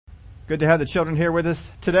Good to have the children here with us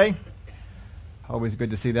today. Always good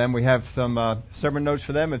to see them. We have some sermon notes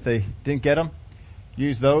for them if they didn't get them.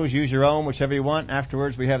 Use those. Use your own, whichever you want.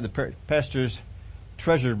 Afterwards, we have the pastor's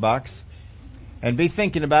treasure box. And be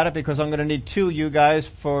thinking about it because I'm going to need two of you guys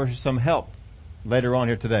for some help later on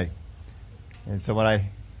here today. And so what's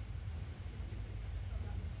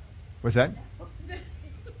that?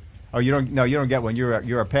 Oh, you don't get one.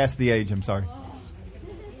 You're past the age. I'm sorry.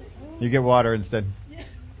 You get water instead.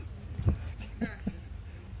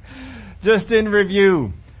 Just in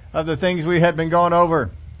review of the things we had been going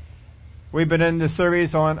over. We've been in this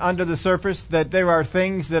series on Under the Surface, that there are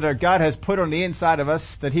things that God has put on the inside of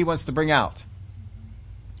us that He wants to bring out.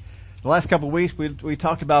 The last couple of weeks we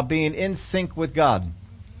talked about being in sync with God.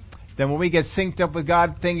 Then when we get synced up with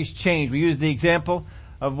God, things change. We use the example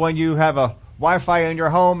of when you have a Wi-Fi in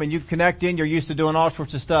your home and you connect in, you're used to doing all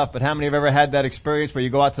sorts of stuff, but how many have ever had that experience where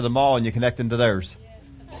you go out to the mall and you connect into theirs?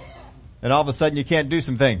 And all of a sudden you can't do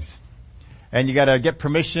some things. And you gotta get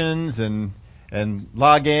permissions and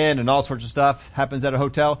log in and all sorts of stuff happens at a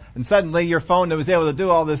hotel. And suddenly your phone that was able to do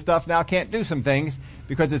all this stuff now can't do some things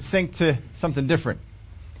because it's synced to something different.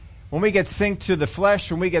 When we get synced to the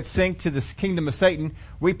flesh, when we get synced to the kingdom of Satan,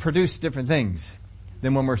 we produce different things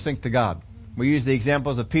than when we're synced to God. We use the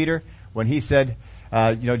examples of Peter when he said,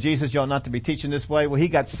 Jesus, you ought not to be teaching this way. Well, he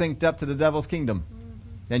got synced up to the devil's kingdom.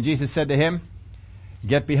 Then Jesus said to him,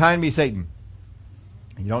 get behind me, Satan.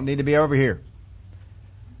 You don't need to be over here.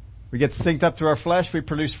 We get synced up to our flesh. We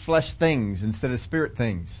produce flesh things instead of spirit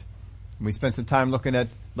things. And we spent some time looking at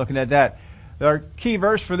that. Our key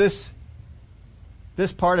verse for this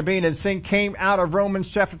part of being in sync came out of Romans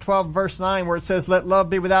chapter 12 verse 9 where it says, let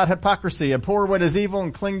love be without hypocrisy. Abhor what is evil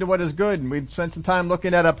and cling to what is good. And we spent some time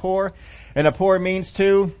looking at abhor. And abhor means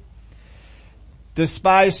to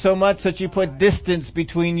despise so much that you put distance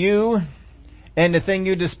between you and the thing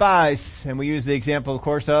you despise. And we use the example, of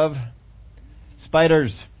course, of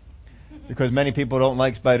spiders. Because many people don't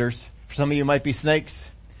like spiders. For some of you it might be snakes.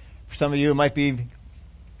 For some of you it might be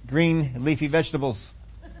green and leafy vegetables.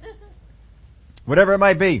 Whatever it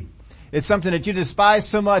might be. It's something that you despise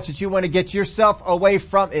so much that you want to get yourself away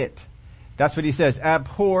from it. That's what he says.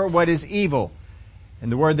 Abhor what is evil. And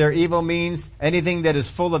the word there, evil, means anything that is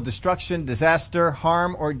full of destruction, disaster,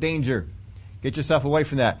 harm, or danger. Get yourself away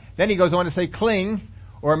from that. Then he goes on to say cling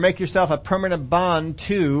or make yourself a permanent bond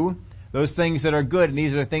to those things that are good. And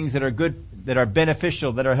these are things that are good, that are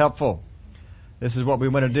beneficial, that are helpful. This is what we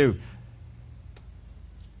want to do.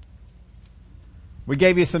 We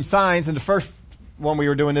gave you some signs in the first one we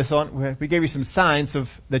were doing this on. We gave you some signs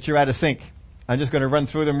that you're out of sync. I'm just going to run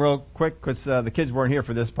through them real quick because the kids weren't here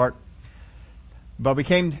for this part. But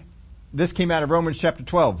this came out of Romans chapter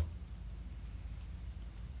 12.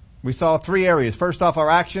 We saw three areas. First off,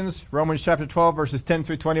 our actions. Romans chapter 12 verses 10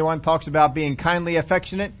 through 21 talks about being kindly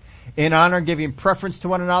affectionate, in honor, giving preference to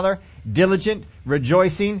one another, diligent,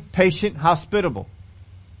 rejoicing, patient, hospitable.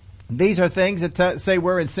 These are things that say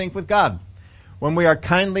we're in sync with God. When we are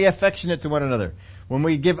kindly affectionate to one another, when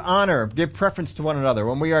we give honor, give preference to one another,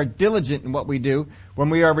 when we are diligent in what we do,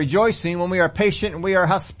 when we are rejoicing, when we are patient, and we are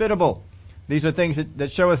hospitable. These are things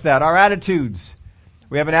that show us that. Our attitudes.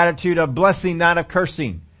 We have an attitude of blessing, not of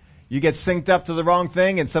cursing. You get synced up to the wrong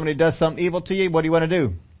thing and somebody does something evil to you, what do you want to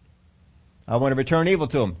do? I want to return evil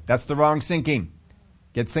to them. That's the wrong syncing.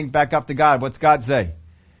 Get synced back up to God. What's God say?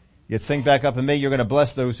 Get synced back up to me. You're going to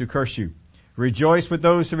bless those who curse you. Rejoice with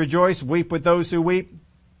those who rejoice. Weep with those who weep.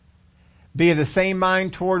 Be of the same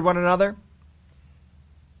mind toward one another.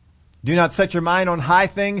 Do not set your mind on high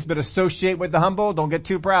things, but associate with the humble. Don't get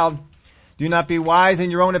too proud. Do not be wise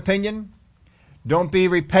in your own opinion. Don't be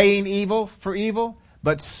repaying evil for evil,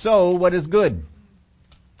 but sow what is good.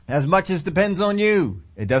 As much as depends on you.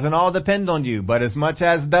 It doesn't all depend on you, but as much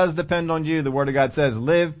as does depend on you, the Word of God says,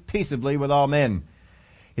 live peaceably with all men.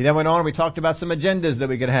 He then went on, we talked about some agendas that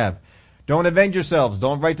we could have. Don't avenge yourselves.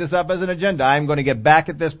 Don't write this up as an agenda. I'm going to get back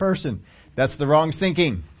at this person. That's the wrong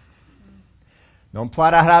thinking. Don't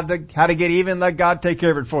plot out how to get even. Let God take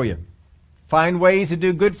care of it for you. Find ways to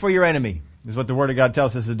do good for your enemy. Is what the Word of God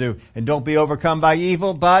tells us to do. And don't be overcome by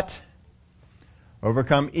evil, but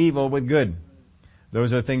overcome evil with good.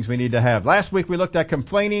 Those are things we need to have. Last week we looked at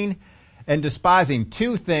complaining and despising.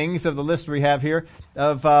 Two things of the list we have here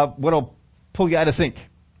of what'll pull you out of sync.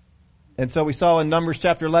 And so we saw in Numbers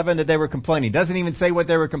chapter 11 that they were complaining. Doesn't even say what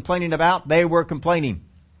they were complaining about. They were complaining.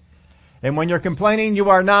 And when you're complaining, you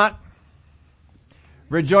are not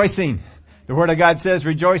rejoicing. The Word of God says,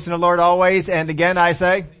 rejoice in the Lord always. And again, I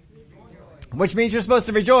say, which means you're supposed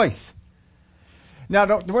to rejoice.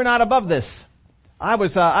 Now, we're not above this. I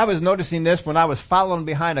was noticing this when I was following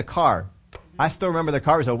behind a car. I still remember the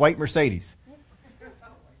car. It was a white Mercedes. It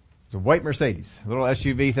was a white Mercedes, a little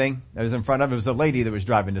SUV thing that was in front of it. It was a lady that was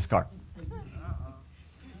driving this car.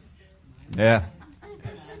 Yeah.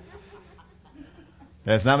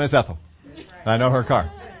 That's not Miss Ethel. I know her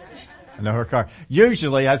car. I know her car.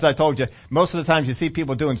 Usually, as I told you, most of the times you see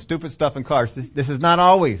people doing stupid stuff in cars. This is not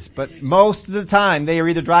always, but most of the time they are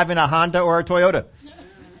either driving a Honda or a Toyota.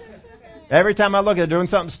 Every time I look at it, they're doing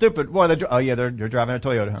something stupid. Well, they're driving a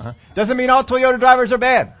Toyota, huh? Doesn't mean all Toyota drivers are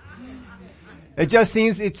bad. It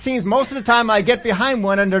seems most of the time I get behind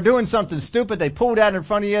one and they're doing something stupid. They pulled out in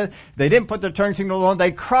front of you. They didn't put their turn signal on.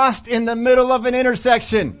 They crossed in the middle of an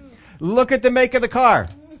intersection. Look at the make of the car.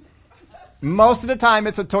 Most of the time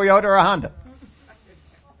it's a Toyota or a Honda.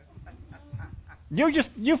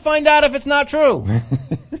 You find out if it's not true.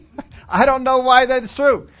 I don't know why that's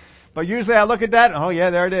true. But usually I look at that, oh yeah,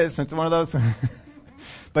 there it is. It's one of those.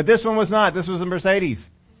 But this one was not. This was a Mercedes.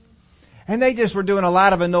 And they just were doing a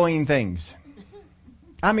lot of annoying things.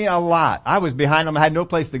 I mean, a lot. I was behind them. I had no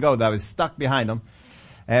place to go. I was stuck behind them.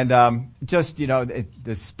 And,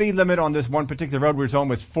 the speed limit on this one particular road we were on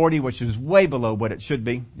was 40, which is way below what it should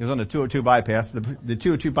be. It was on the 202 bypass. The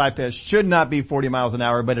 202 bypass should not be 40 miles an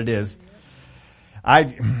hour, but it is.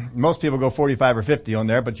 Most people go 45 or 50 on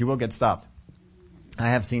there, but you will get stopped. I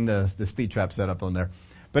have seen the speed trap set up on there.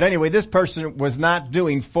 But anyway, this person was not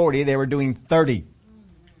doing 40, they were doing 30.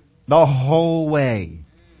 The whole way.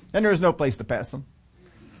 And there was no place to pass them.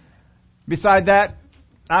 Beside that,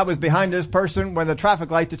 I was behind this person when the traffic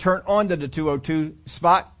light to turn onto the 202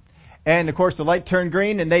 spot. And of course the light turned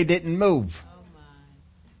green and they didn't move. Oh my.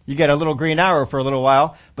 You get a little green arrow for a little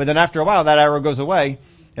while, but then after a while that arrow goes away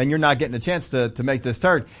and you're not getting a chance to make this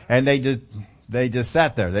turn. And they just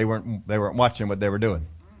sat there. They weren't watching what they were doing.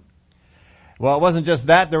 Well, it wasn't just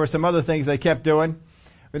that. There were some other things they kept doing.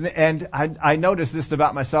 And I noticed this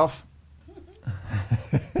about myself.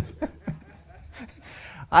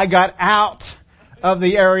 I got out of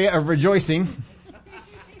the area of rejoicing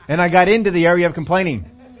and I got into the area of complaining.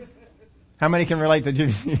 How many can relate that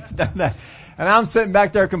you've done that? And I'm sitting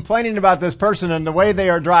back there complaining about this person and the way they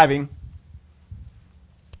are driving.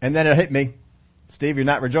 And then it hit me. Steve, you're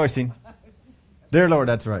not rejoicing. Dear Lord,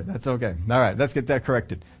 that's right. That's okay. All right, let's get that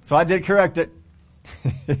corrected. So I did correct it.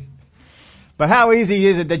 But how easy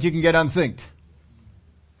is it that you can get unsynced?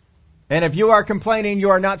 And if you are complaining,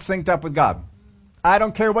 you are not synced up with God. I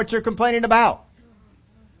don't care what you're complaining about.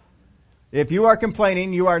 If you are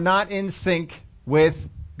complaining, you are not in sync with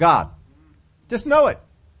God. Just know it.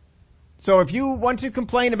 So if you want to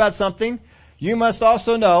complain about something, you must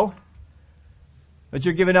also know that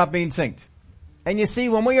you're giving up being synced. And you see,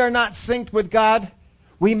 when we are not synced with God,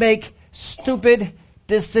 we make stupid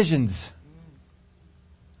decisions.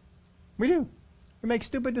 We do. We make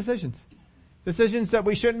stupid decisions. Decisions that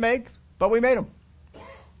we shouldn't make, but we made them.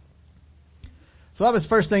 So that was the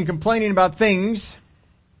first thing, complaining about things,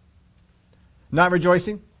 not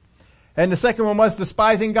rejoicing. And the second one was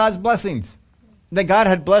despising God's blessings. That God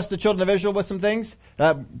had blessed the children of Israel with some things,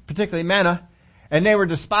 particularly manna, and they were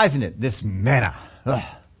despising it. This manna. Ugh.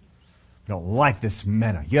 I don't like this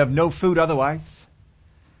manna. You have no food otherwise.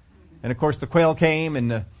 And of course the quail came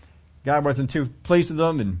and God wasn't too pleased with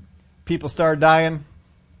them and people started dying.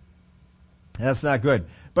 That's not good.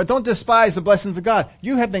 But don't despise the blessings of God.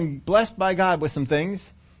 You have been blessed by God with some things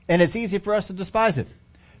and it's easy for us to despise it.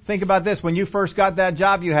 Think about this. When you first got that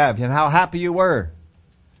job you have and how happy you were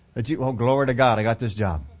that oh glory to God, I got this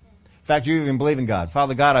job. In fact, you even believe in God.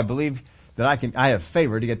 Father God, I believe that I have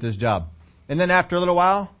favor to get this job. And then after a little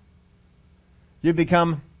while, you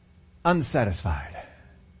become unsatisfied.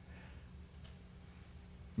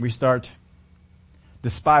 We start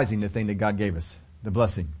despising the thing that God gave us, the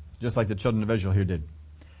blessing, just like the children of Israel here did.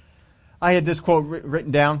 I had this quote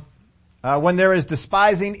written down. When there is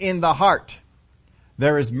despising in the heart,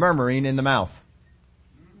 there is murmuring in the mouth.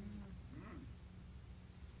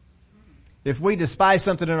 If we despise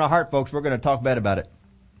something in our heart, folks, we're going to talk bad about it.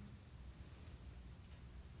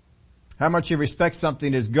 How much you respect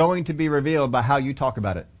something is going to be revealed by how you talk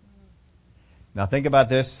about it. Now think about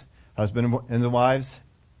this, husband and the wives.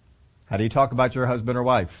 How do you talk about your husband or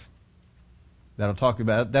wife? That'll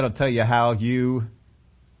tell you how you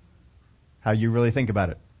really think about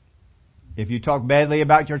it. If you talk badly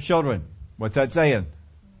about your children, what's that saying?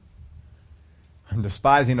 I'm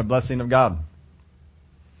despising the blessing of God.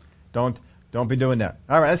 Don't be doing that.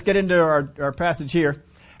 All right, let's get into our passage here.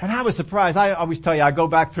 And I was surprised. I always tell you, I go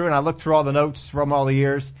back through and I look through all the notes from all the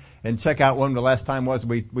years and check out when the last time was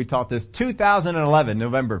we taught this. 2011,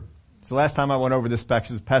 November. It's the last time I went over this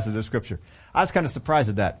passage of scripture. I was kind of surprised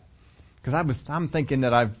at that. Because I'm thinking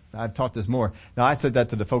that I've taught this more. Now I said that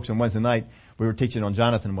to the folks on Wednesday night. We were teaching on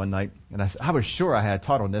Jonathan one night, and I was sure I had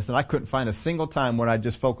taught on this, and I couldn't find a single time when I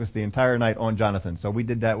just focused the entire night on Jonathan. So we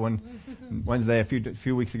did that one Wednesday a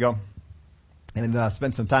few weeks ago, and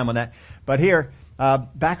spent some time on that. But here,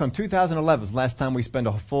 back on 2011 was the last time we spent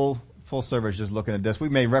a full service just looking at this. We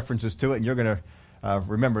made references to it, and you're going to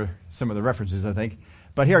remember some of the references, I think.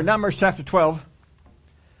 But here, Numbers chapter 12,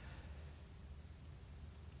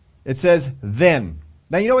 it says, then.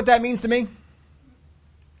 Now you know what that means to me?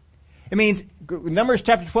 It means Numbers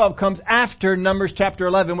chapter 12 comes after Numbers chapter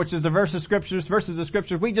 11, which is the verses of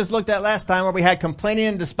scriptures we just looked at last time where we had complaining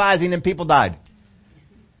and despising and people died.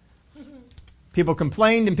 People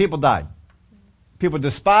complained and people died. People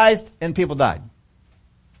despised and people died.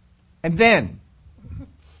 And then,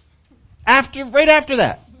 right after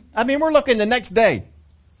that, I mean, we're looking the next day.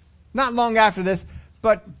 Not long after this,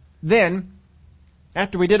 but then,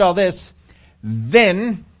 after we did all this,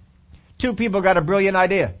 then, two people got a brilliant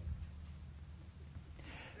idea.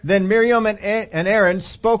 Then Miriam and Aaron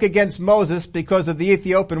spoke against Moses because of the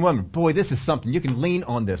Ethiopian woman. Boy, this is something. You can lean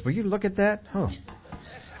on this. Will you look at that? Oh.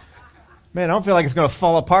 Man, I don't feel like it's going to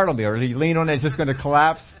fall apart on me. Or you lean on it, it's just going to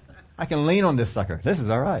collapse. I can lean on this sucker. This is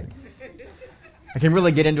all right. I can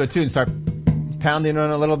really get into it too and start pounding on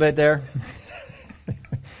it a little bit there.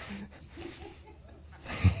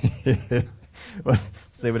 Well,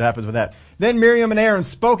 see what happens with that. Then Miriam and Aaron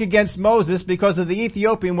spoke against Moses because of the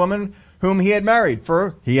Ethiopian woman whom he had married,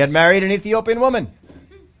 for he had married an Ethiopian woman.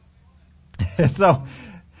 So,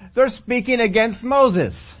 they're speaking against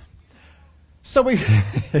Moses. So we,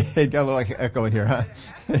 got a little echo in here,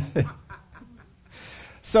 huh?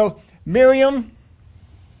 So, Miriam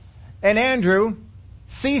and Andrew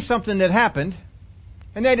see something that happened,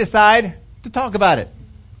 and they decide to talk about it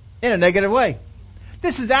in a negative way.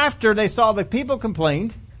 This is after they saw the people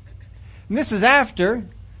complained, and this is after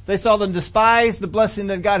they saw them despise the blessing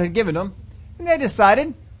that God had given them, and they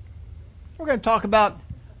decided, we're going to talk about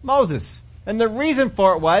Moses. And the reason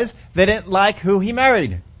for it was, they didn't like who he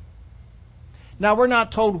married. Now we're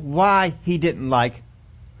not told why he didn't like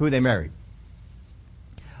who they married.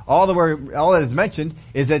 All that is mentioned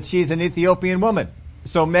is that she's an Ethiopian woman.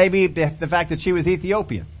 So maybe the fact that she was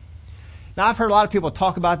Ethiopian. Now I've heard a lot of people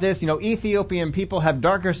talk about this. You know, Ethiopian people have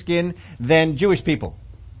darker skin than Jewish people.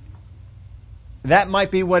 That might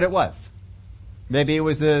be what it was. Maybe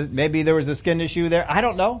there was a skin issue there. I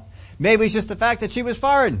don't know. Maybe it's just the fact that she was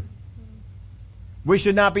foreign. We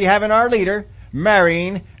should not be having our leader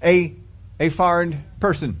marrying a foreign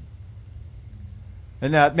person.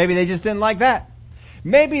 And maybe they just didn't like that.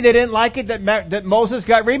 Maybe they didn't like it that Moses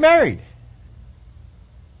got remarried.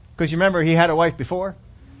 Because you remember he had a wife before.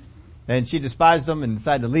 And she despised him and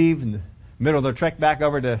decided to leave in the middle of their trek back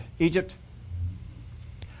over to Egypt.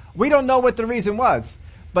 We don't know what the reason was.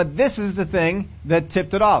 But this is the thing that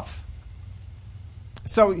tipped it off.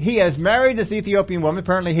 So he has married this Ethiopian woman.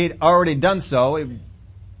 Apparently he'd already done so. It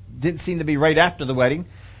didn't seem to be right after the wedding.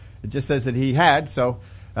 It just says that he had. So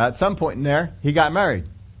at some point in there, he got married.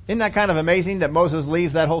 Isn't that kind of amazing that Moses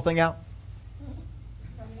leaves that whole thing out?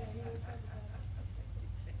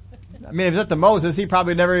 I mean, if it's up to Moses, he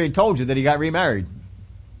probably never even told you that he got remarried.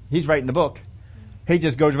 He's writing the book. He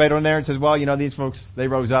just goes right on there and says, well, you know, these folks, they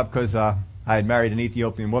rose up because I had married an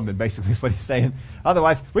Ethiopian woman, basically is what he's saying.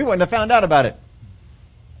 Otherwise, we wouldn't have found out about it.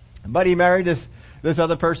 But he married this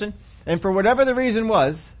other person, and for whatever the reason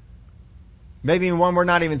was, maybe one we're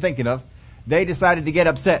not even thinking of, they decided to get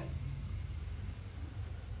upset.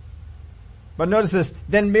 But notice this,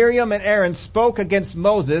 then Miriam and Aaron spoke against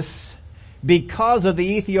Moses because of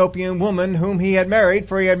the Ethiopian woman whom he had married,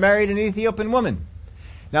 for he had married an Ethiopian woman.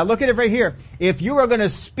 Now look at it right here. If you are going to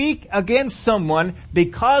speak against someone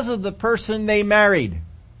because of the person they married,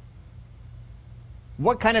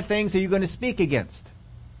 what kind of things are you going to speak against?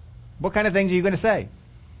 What kind of things are you going to say?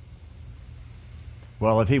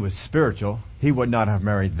 Well, if he was spiritual, he would not have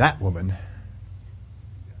married that woman.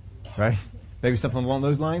 Right? Maybe something along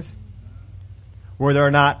those lines? Were there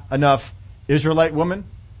not enough Israelite women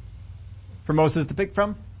for Moses to pick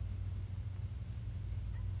from?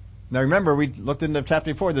 Now remember, we looked into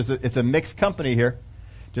chapter 4. It's a mixed company here.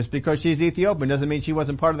 Just because she's Ethiopian doesn't mean she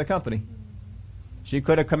wasn't part of the company. She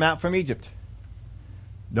could have come out from Egypt.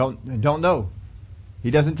 Don't know. He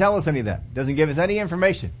doesn't tell us any of that. Doesn't give us any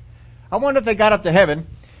information. I wonder if they got up to heaven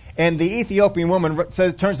and the Ethiopian woman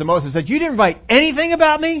turns to Moses and says, you didn't write anything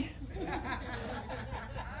about me?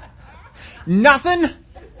 Nothing?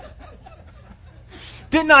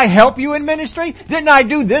 Didn't I help you in ministry? Didn't I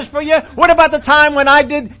do this for you? What about the time when I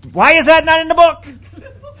did? Why is that not in the book?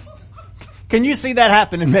 Can you see that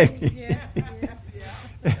happening maybe?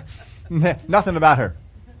 Yeah. Nothing about her.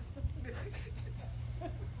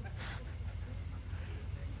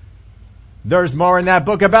 There's more in that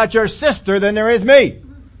book about your sister than there is me.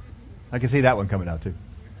 I can see that one coming out too.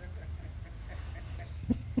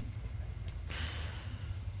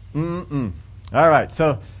 All right,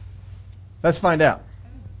 so let's find out.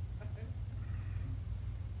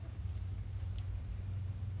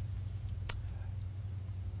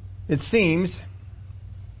 It seems.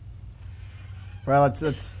 Well,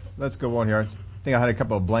 let's go on here. I think I had a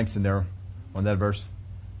couple of blanks in there on that verse.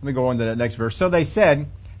 Let me go on to that next verse. So they said,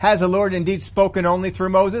 has the Lord indeed spoken only through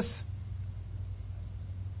Moses?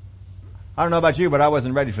 I don't know about you, but I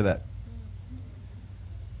wasn't ready for that.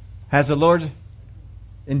 Has the Lord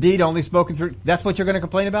indeed only spoken through? That's what you're going to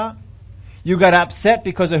complain about? You got upset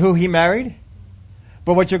because of who he married?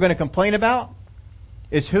 But what you're going to complain about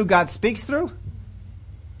is who God speaks through?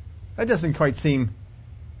 That doesn't quite seem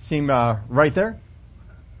right there.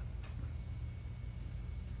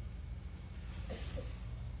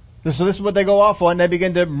 So this is what they go off on. They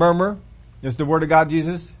begin to murmur. That's the word of God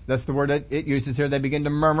uses. That's the word that it uses here. They begin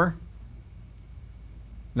to murmur.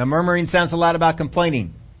 Now murmuring sounds a lot about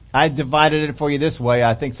complaining. I divided it for you this way.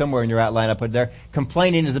 I think somewhere in your outline I put there.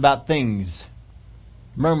 Complaining is about things.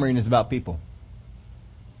 Murmuring is about people.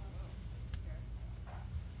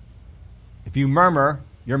 If you murmur,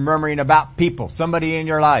 you're murmuring about people, somebody in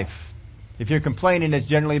your life. If you're complaining, it's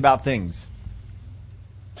generally about things.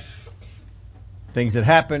 Things that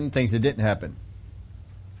happened, things that didn't happen.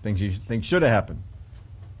 Things you think should have happened.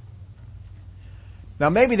 Now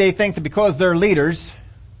maybe they think that because they're leaders,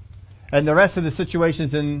 and the rest of the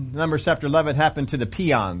situations in Numbers chapter 11 happen to the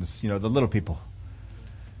peons, the little people.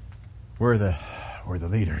 We're the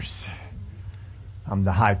leaders. I'm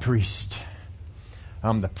the high priest.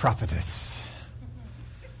 I'm the prophetess.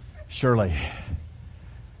 Surely,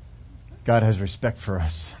 God has respect for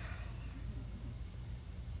us.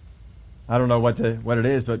 I don't know what it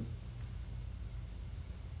is, but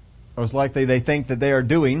most likely they think that they are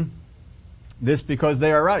doing this because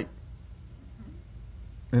they are right.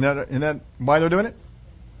 Isn't that why they're doing it?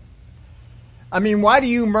 I mean, why do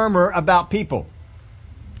you murmur about people?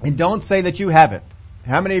 And don't say that you haven't.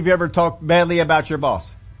 How many of you ever talked badly about your boss?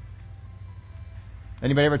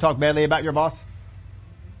 Anybody ever talk badly about your boss?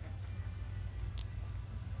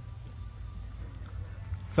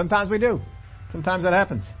 Sometimes we do. Sometimes that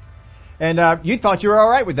happens. And you thought you were all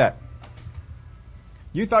right with that.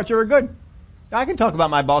 You thought you were good. I can talk about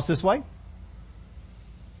my boss this way.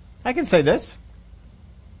 I can say this.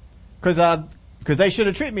 Because they should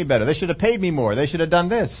have treated me better. They should have paid me more. They should have done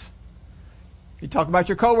this. You talk about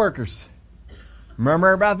your coworkers.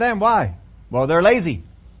 Murmur about them. Why? Well, they're lazy.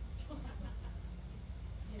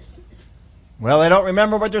 Well, they don't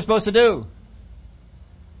remember what they're supposed to do.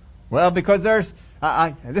 Well, because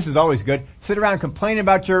this is always good. Sit around complaining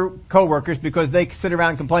about your coworkers because they sit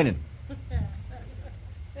around complaining.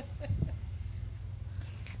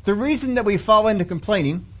 The reason that we fall into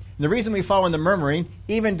complaining, the reason we fall into murmuring,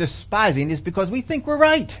 even despising, is because we think we're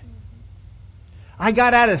right. I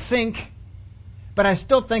got out of sync, but I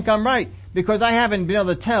still think I'm right because I haven't been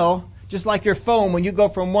able to tell, just like your phone, when you go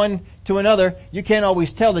from one to another, you can't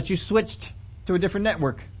always tell that you switched to a different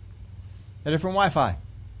network, a different Wi-Fi.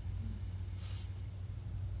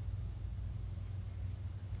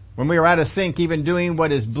 When we are out of sync, even doing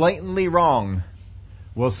what is blatantly wrong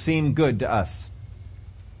will seem good to us.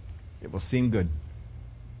 It will seem good.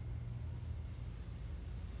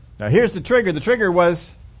 Now here's the trigger. The trigger was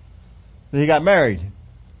that he got married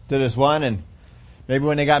to this one, and maybe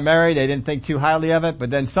when they got married they didn't think too highly of it,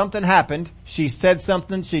 but then something happened. She said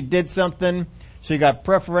something, she did something, she got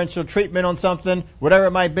preferential treatment on something, whatever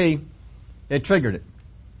it might be, it triggered it.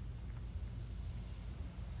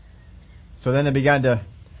 So then they began to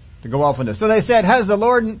go off on this. So they said, has the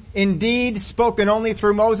Lord indeed spoken only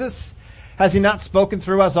through Moses? Has he not spoken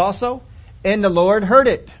through us also? And the Lord heard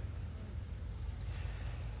it.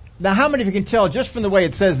 Now how many of you can tell just from the way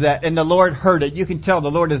it says that, and the Lord heard it, you can tell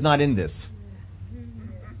the Lord is not in this.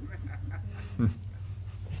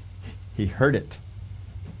 He heard it.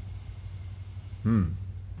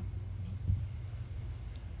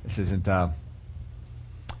 This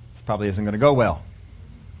probably isn't going to go well.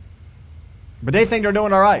 But they think they're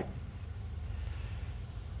doing all right.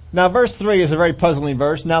 Now verse 3 is a very puzzling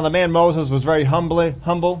verse. Now the man Moses was very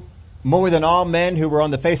humble, more than all men who were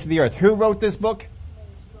on the face of the earth. Who wrote this book?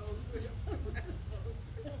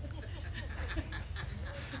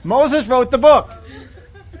 Moses wrote the book.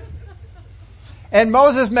 And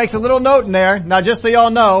Moses makes a little note in there. Now just so y'all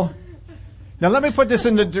know. Now let me put this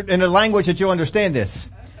in a language that you'll understand this.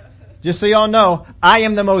 Just so y'all know, I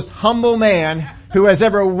am the most humble man who has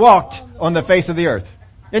ever walked on the face of the earth.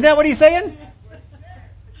 Isn't that what he's saying?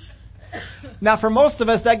 Now for most of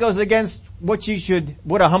us, that goes against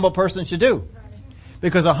what a humble person should do.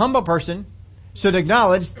 Because a humble person should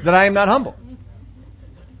acknowledge that I am not humble.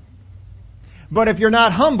 But if you're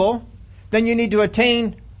not humble, then you need to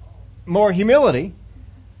attain more humility.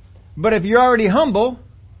 But if you're already humble,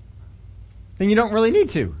 then you don't really need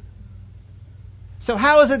to. So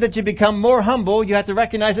how is it that you become more humble? You have to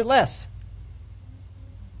recognize it less.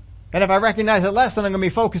 And if I recognize it less, then I'm going to be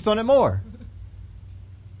focused on it more.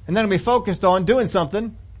 And then I'll be focused on doing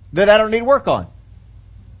something that I don't need work on.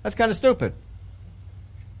 That's kind of stupid.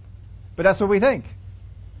 But that's what we think.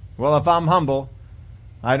 Well, if I'm humble,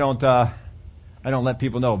 I don't let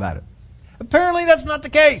people know about it. Apparently that's not the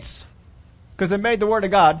case. Because it made the Word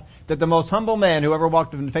of God that the most humble man who ever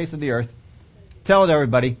walked on the face of the earth tells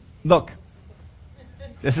everybody, look,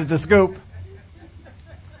 this is the scoop.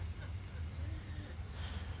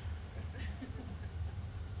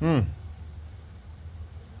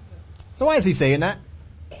 So why is he saying that?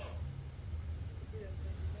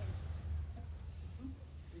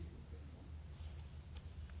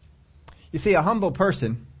 You see, a humble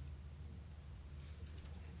person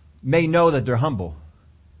may know that they're humble,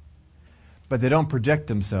 but they don't project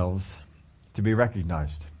themselves to be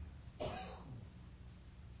recognized.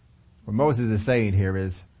 What Moses is saying here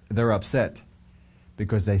is they're upset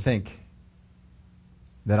because they think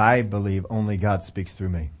that I believe only God speaks through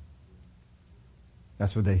me.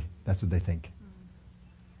 That's what they think.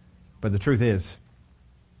 But the truth is,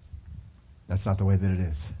 that's not the way that it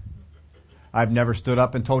is. I've never stood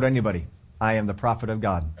up and told anybody, I am the prophet of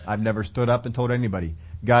God. I've never stood up and told anybody,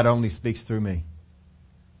 God only speaks through me.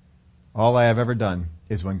 All I have ever done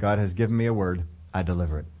is when God has given me a word, I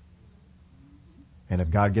deliver it. And if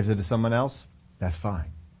God gives it to someone else, that's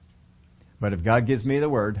fine. But if God gives me the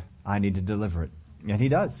word, I need to deliver it. And He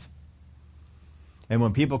does. And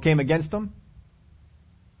when people came against Him,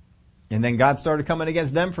 and then God started coming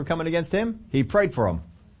against them for coming against Him, He prayed for them.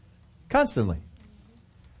 Constantly.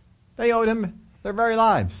 They owed Him their very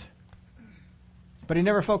lives. But He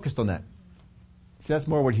never focused on that. See, that's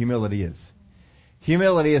more what humility is.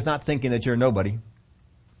 Humility is not thinking that you're nobody,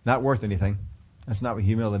 not worth anything. That's not what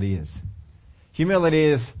humility is. Humility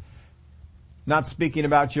is not speaking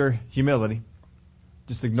about your humility,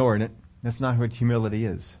 just ignoring it. That's not what humility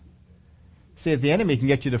is. See, if the enemy can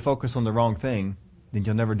get you to focus on the wrong thing, then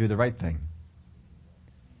you'll never do the right thing.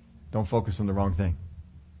 Don't focus on the wrong thing.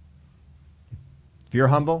 If you're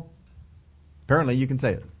humble, apparently you can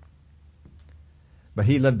say it. But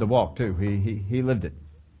he lived the walk too. He lived it.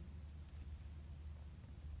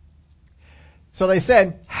 So they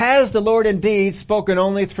said, has the Lord indeed spoken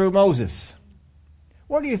only through Moses?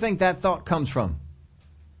 Where do you think that thought comes from?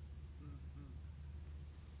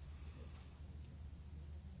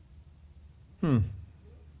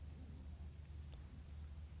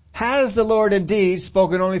 Has the Lord indeed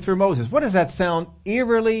spoken only through Moses? What does that sound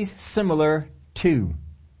eerily similar to?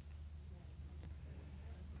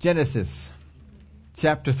 Genesis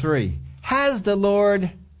chapter 3. Has the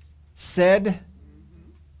Lord said?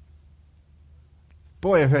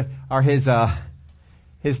 Boy, are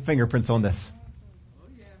his fingerprints on this.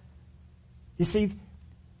 You see,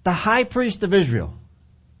 the high priest of Israel,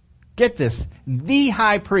 get this, the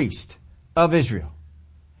high priest of Israel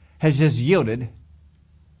has just yielded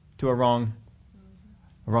to a wrong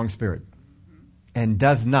spirit and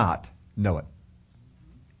does not know it.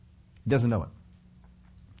 He doesn't know it.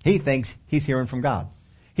 He thinks he's hearing from God.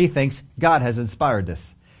 He thinks God has inspired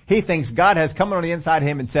this. He thinks God has come on the inside of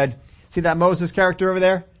him and said, see that Moses character over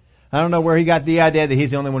there? I don't know where he got the idea that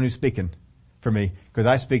he's the only one who's speaking for me, because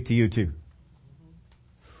I speak to you too.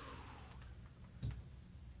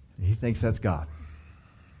 He thinks that's God.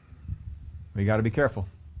 We got to be careful.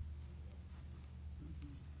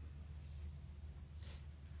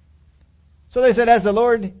 So they said, has the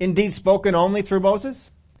Lord indeed spoken only through Moses?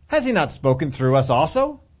 Has He not spoken through us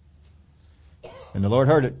also? And the Lord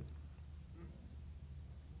heard it.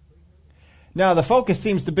 Now the focus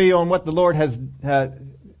seems to be on what the Lord has,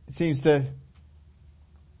 seems to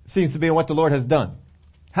be on what the Lord has done.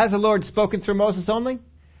 Has the Lord spoken through Moses only?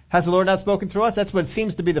 Has the Lord not spoken through us? That's what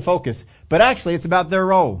seems to be the focus. But actually it's about their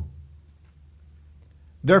role.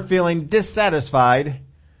 They're feeling dissatisfied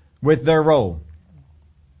with their role.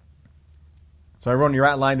 So I wrote in your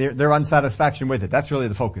outline their unsatisfaction with it. That's really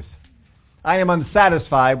the focus. I am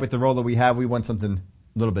unsatisfied with the role that we have. We want something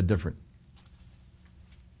a little bit different.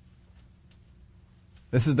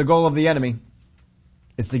 This is the goal of the enemy.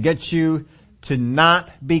 It's to get you to not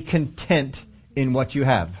be content in what you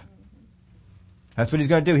have. That's what he's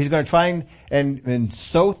going to do. He's going to try and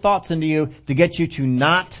sow thoughts into you to get you to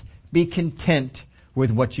not be content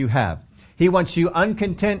with what you have. He wants you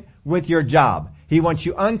uncontent with your job. He wants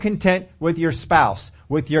you uncontent with your spouse,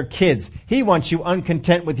 with your kids. He wants you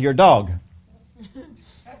uncontent with your dog.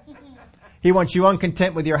 He wants you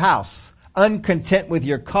uncontent with your house, uncontent with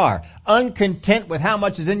your car, uncontent with how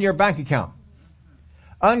much is in your bank account,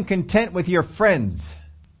 uncontent with your friends,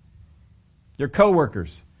 your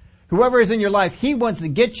coworkers, whoever is in your life. He wants to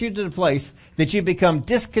get you to the place that you become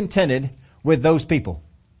discontented with those people.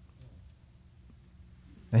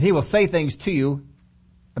 And he will say things to you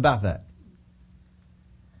about that.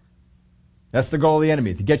 That's the goal of the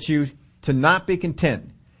enemy, to get you to not be content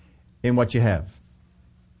in what you have.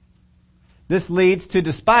 This leads to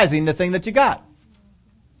despising the thing that you got.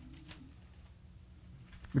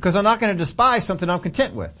 Because I'm not going to despise something I'm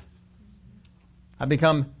content with. I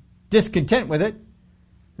become discontent with it,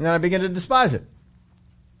 and then I begin to despise it.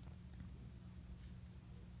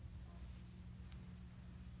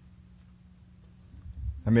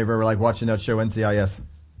 How many of you ever like watching that show NCIS?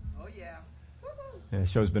 Oh yeah. Yeah, the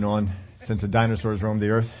show's been on since the dinosaurs roamed the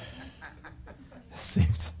earth. It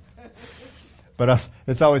seems. But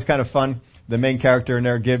it's always kind of fun. The main character in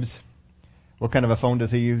there, Gibbs, what kind of a phone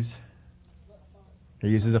does he use? He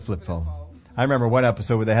uses a flip phone. I remember one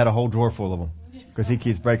episode where they had a whole drawer full of them because he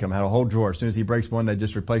keeps breaking them. Had a whole drawer. As soon as he breaks one, they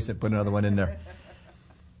just replace it, put another one in there.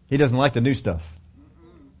 He doesn't like the new stuff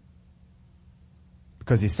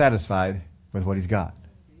because he's satisfied with what he's got.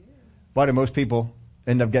 Why do most people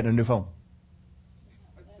end up getting a new phone?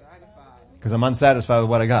 Because I'm unsatisfied with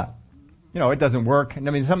what I got. You know, it doesn't work. I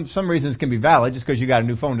mean, some reasons can be valid. Just because you got a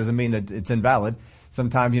new phone doesn't mean that it's invalid.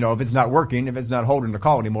 Sometimes, you know, if it's not working, if it's not holding the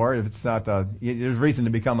call anymore, if it's not, there's reason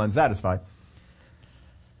to become unsatisfied.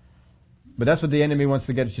 But that's what the enemy wants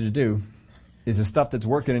to get you to do, is the stuff that's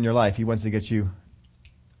working in your life. He wants to get you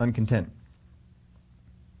uncontent.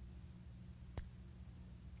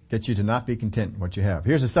 Get you to not be content with what you have.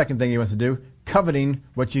 Here's the second thing he wants to do, coveting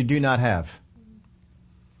what you do not have.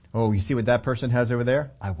 Oh, you see what that person has over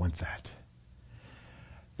there? I want that.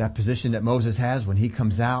 That position that Moses has when he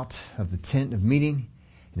comes out of the tent of meeting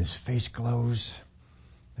and his face glows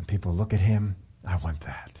and people look at him. I want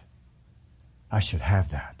that. I should have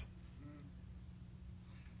that.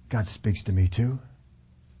 God speaks to me too.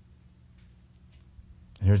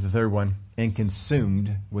 And here's the third one, and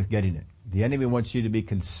consumed with getting it. The enemy wants you to be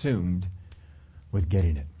consumed with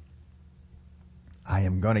getting it. I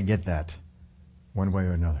am going to get that one way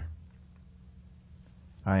or another.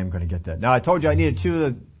 I am going to get that. Now I told you I needed two of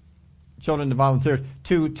the children to volunteer.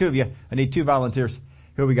 Two of you. I need 2 volunteers.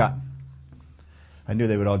 Who we got? I knew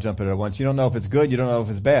they would all jump in at once. You don't know if it's good. You don't know if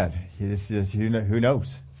it's bad. Who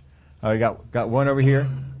knows? I got one over here.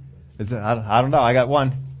 I don't know. I got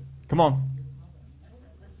one. Come on.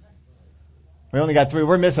 We only got 3.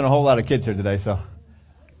 We're missing a whole lot of kids here today, so.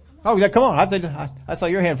 Oh, yeah, come on. I saw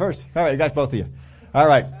your hand first. All right, I got both of you. All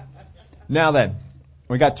right. Now then,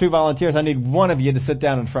 we got 2 volunteers. I need one of you to sit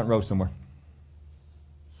down in the front row somewhere.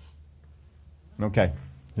 Okay.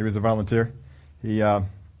 He was a volunteer. He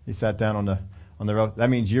sat down on the row. That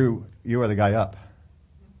means you are the guy up.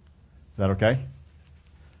 Is that okay?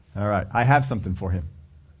 All right. I have something for him.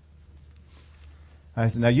 I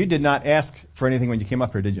said, now you did not ask for anything when you came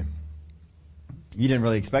up here, did you? You didn't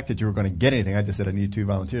really expect that you were going to get anything. I just said I need 2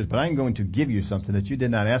 volunteers, but I'm going to give you something that you did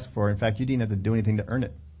not ask for. In fact, you didn't have to do anything to earn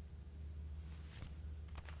it.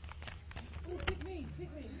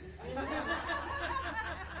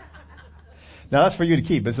 Now that's for you to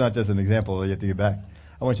keep. It's not just an example that you have to get back.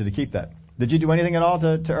 I want you to keep that. Did you do anything at all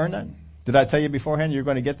to earn that? Did I tell you beforehand you're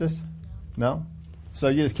going to get this? No? So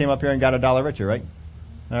you just came up here and got $1 richer, right?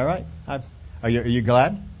 All right. Are you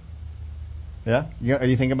glad? Yeah? Are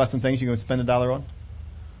you thinking about some things you're going to spend $1 on?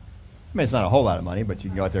 I mean, it's not a whole lot of money, but you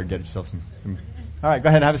can go out there and get yourself some. All right, go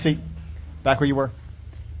ahead and have a seat. Back where you were.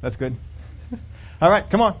 That's good. All right,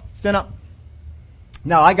 come on. Stand up.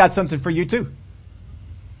 Now, I got something for you too.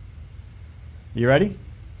 You ready?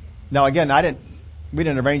 Now again, we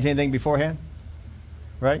didn't arrange anything beforehand.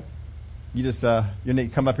 Right? You just, you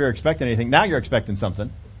didn't come up here expecting anything. Now you're expecting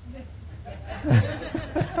something.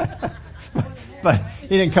 But you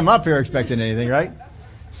didn't come up here expecting anything, right?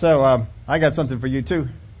 So, I got something for you too.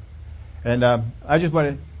 And, I just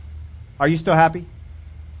wanted, are you still happy?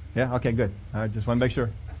 Yeah? Okay, good. I just want to make sure.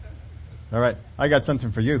 All right. I got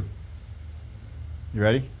something for you. You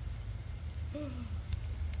ready?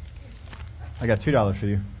 I got $2 for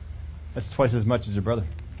you. That's twice as much as your brother.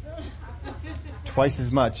 Twice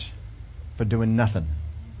as much for doing nothing.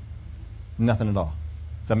 Nothing at all.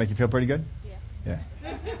 Does that make you feel pretty good? Yeah.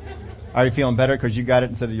 Yeah. Are you feeling better because you got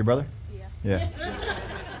it instead of your brother? Yeah. Yeah.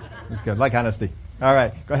 That's good. Like honesty. All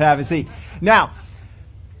right. Go ahead, have a seat. Now,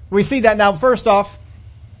 we see that now. First off,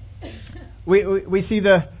 we see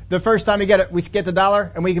the first time we get the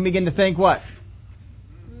dollar, and we can begin to think what?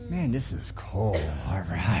 Man, this is cool. All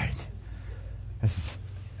right. This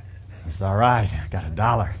is all right. I got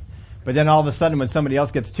 $1. But then all of a sudden when somebody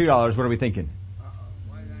else gets $2, what are we thinking?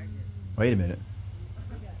 Wait a minute.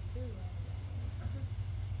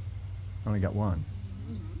 I only got one.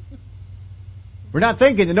 We're not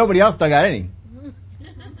thinking that nobody else got any.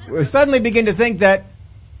 We suddenly begin to think that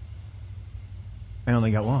I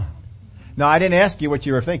only got one. Now, I didn't ask you what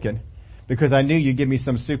you were thinking because I knew you'd give me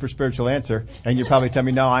some super spiritual answer and you'd probably tell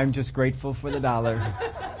me, no, I'm just grateful for the $1.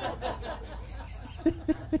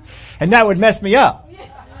 And that would mess me up.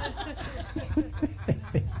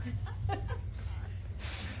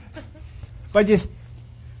 But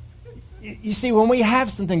you see, when we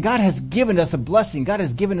have something, God has given us a blessing. God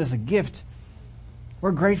has given us a gift.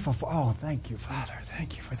 We're grateful for, oh, thank you, Father.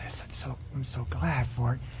 Thank you for this. I'm so glad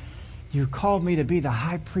for it. You called me to be the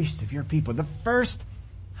high priest of your people. The first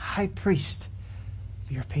high priest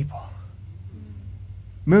of your people.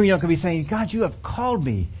 Moon Young could be saying, God, you have called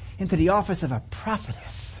me into the office of a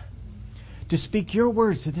prophetess to speak your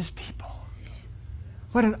words to this people.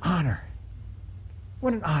 What an honor.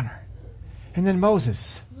 What an honor. And then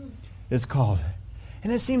Moses is called.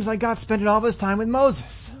 And it seems like God spent all of his time with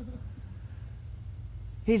Moses.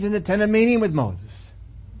 He's in the tent of meeting with Moses.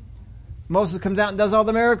 Moses comes out and does all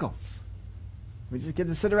the miracles. We just get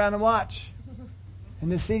to sit around and watch.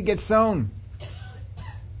 And the seed gets sown.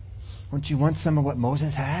 Don't you want some of what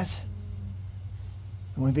Moses has?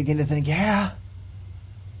 And we begin to think, yeah,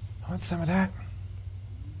 I want some of that.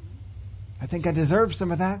 I think I deserve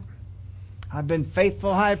some of that. I've been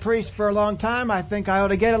faithful high priest for a long time. I think I ought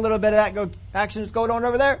to get a little bit of that action that's going on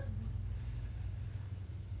over there.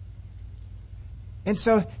 And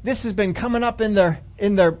so this has been coming up in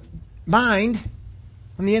their mind,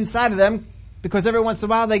 on the inside of them, because every once in a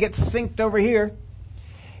while they get synced over here.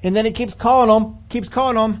 And then he keeps calling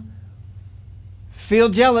them, feel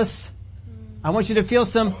jealous. I want you to feel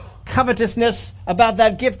some covetousness about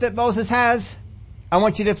that gift that Moses has. I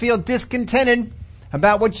want you to feel discontented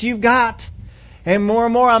about what you've got. And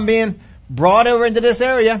more I'm being brought over into this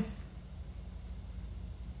area.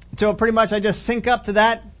 Until pretty much I just sync up to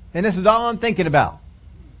that. And this is all I'm thinking about.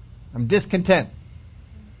 I'm discontent.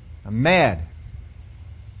 I'm mad.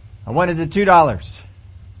 I wanted the $2.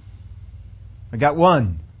 I got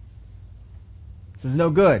one. This is no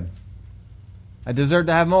good. I deserve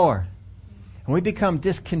to have more. And we become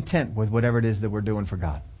discontent with whatever it is that we're doing for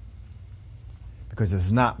God. Because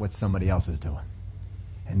it's not what somebody else is doing.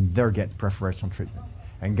 And they're getting preferential treatment.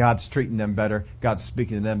 And God's treating them better. God's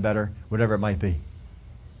speaking to them better. Whatever it might be.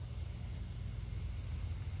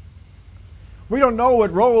 We don't know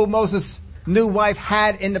what role Moses' new wife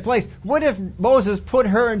had in the place. What if Moses put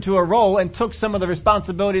her into a role and took some of the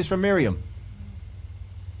responsibilities from Miriam?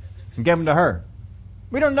 And gave them to her.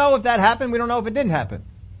 We don't know if that happened. We don't know if it didn't happen.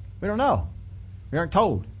 We don't know. We aren't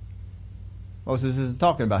told. Moses isn't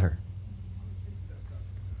talking about her.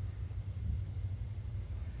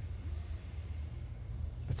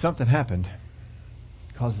 But something happened.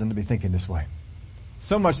 Caused them to be thinking this way.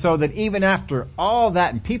 So much so that even after all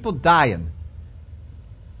that and people dying,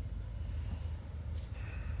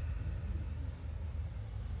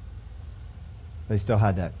 they still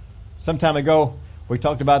had that. Some time ago, we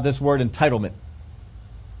talked about this word entitlement.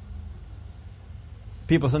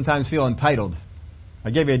 People sometimes feel entitled. I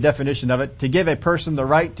gave you a definition of it. To give a person the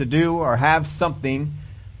right to do or have something,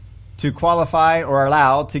 to qualify or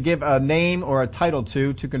allow, to give a name or a title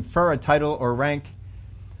to confer a title or rank,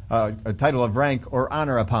 a title of rank or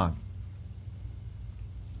honor upon.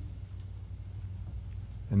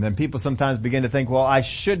 And then people sometimes begin to think, well, I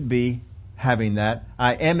should be having that.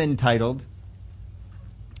 I am entitled.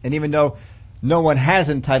 And even though no one has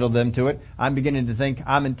entitled them to it, I'm beginning to think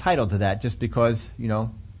I'm entitled to that just because,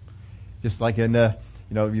 just like in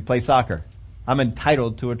you play soccer. I'm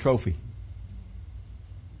entitled to a trophy.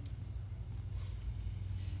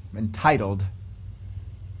 I'm entitled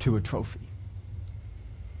to a trophy.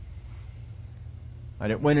 I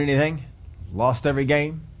didn't win anything, lost every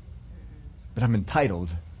game, but I'm entitled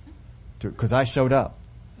to it because I showed up.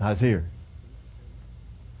 I was here.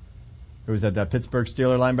 Who was that Pittsburgh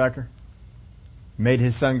Steelers linebacker? Made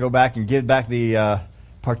his son go back and give back the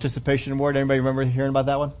participation award. Anybody remember hearing about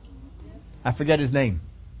that one? I forget his name.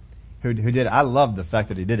 Who did it? I love the fact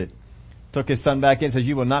that he did it. Took his son back in and says,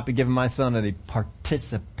 you will not be giving my son a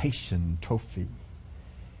participation trophy.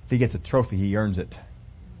 If he gets a trophy, he earns it.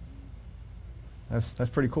 That's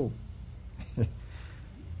pretty cool.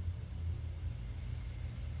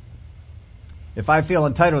 If I feel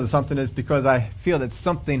entitled to something, it's because I feel that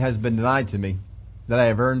something has been denied to me that I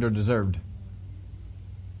have earned or deserved.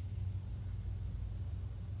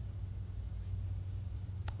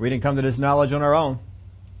 We didn't come to this knowledge on our own.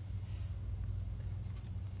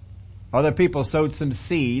 Other people sowed some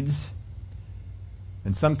seeds,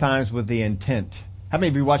 and sometimes with the intent. How many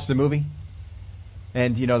of you watched the movie?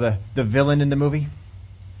 And you know the villain in the movie?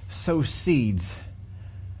 Sow seeds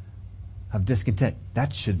of discontent.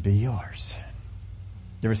 That should be yours.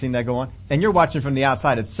 You ever seen that go on? And you're watching from the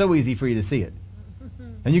outside. It's so easy for you to see it.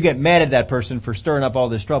 And you get mad at that person for stirring up all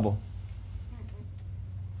this trouble.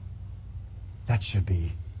 That should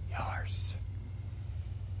be yours.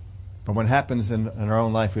 But when it happens in our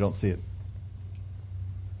own life, we don't see it.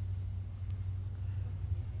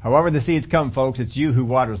 However the seeds come, folks, it's you who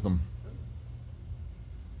waters them.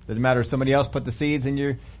 Doesn't matter if somebody else put the seeds in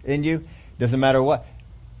you. Doesn't matter what.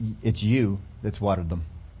 It's you that's watered them.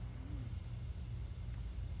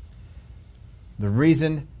 The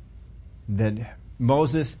reason that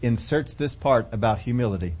Moses inserts this part about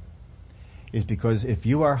humility is because if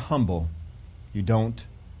you are humble, you don't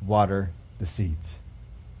water the seeds.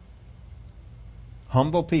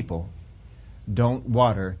 Humble people don't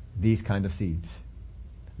water these kind of seeds.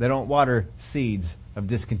 They don't water seeds of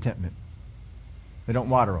discontentment. They don't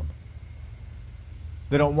water them.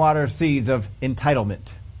 They don't water seeds of entitlement.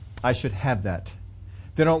 I should have that.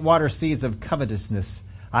 They don't water seeds of covetousness.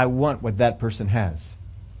 I want what that person has.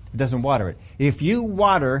 It doesn't water it. If you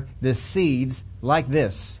water the seeds like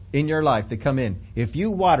this in your life that come in, if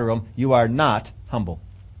you water them, you are not humble.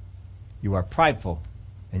 You are prideful,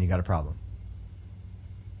 and you got a problem.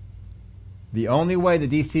 The only way that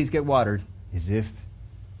these seeds get watered is if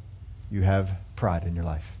you have pride in your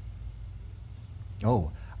life.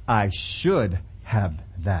 Oh, I should have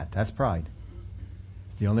that. That's pride.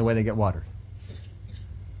 It's the only way they get watered.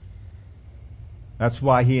 That's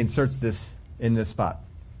why he inserts this in this spot.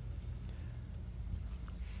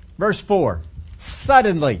 Verse 4.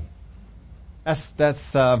 Suddenly.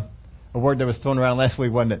 That's a word that was thrown around last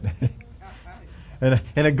week, wasn't it?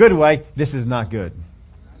 In a good way, this is not good.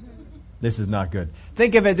 This is not good.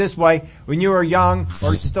 Think of it this way. When you were young,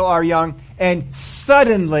 or still are young, and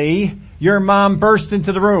suddenly your mom burst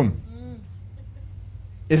into the room.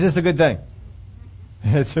 Is this a good thing?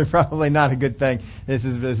 It's probably not a good thing. This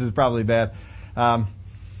is probably bad.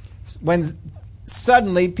 When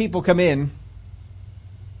suddenly people come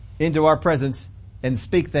into our presence and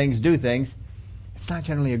speak things, do things, it's not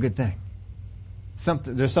generally a good thing.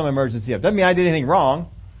 There's some emergency up. Doesn't mean I did anything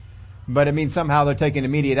wrong, but it means somehow they're taking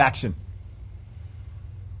immediate action.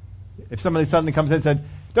 If somebody suddenly comes in and said,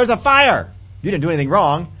 there's a fire! You didn't do anything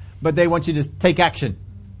wrong, but they want you to take action.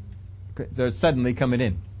 They're suddenly coming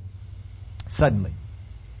in. Suddenly.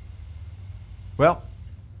 Well,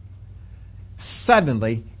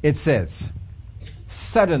 suddenly it says.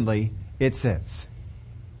 Suddenly it says.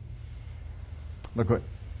 Look what.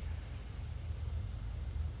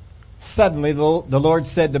 Suddenly the Lord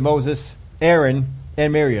said to Moses, Aaron,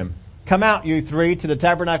 and Miriam, come out, you three, to the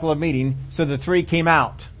tabernacle of meeting. So the three came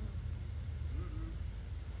out.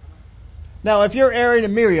 Now, if you're Aaron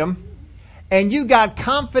and Miriam, and you got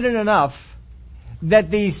confident enough that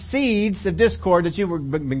these seeds of discord that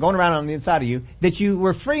been going around on the inside of you, that you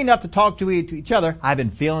were free enough to talk to each other, I've been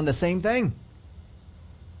feeling the same thing.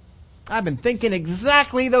 I've been thinking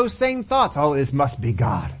exactly those same thoughts. Oh, this must be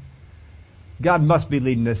God. God must be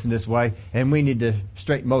leading us in this way, and we need to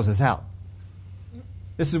straighten Moses out.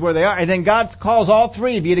 This is where they are. And then God calls all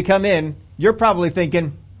three of you to come in. You're probably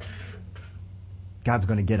thinking, God's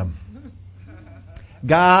going to get him.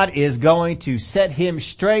 God is going to set him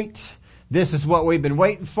straight. This is what we've been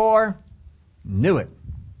waiting for. Knew it.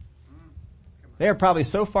 They're probably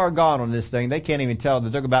so far gone on this thing, they can't even tell that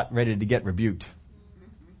they're about ready to get rebuked.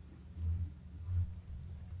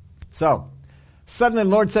 So, suddenly the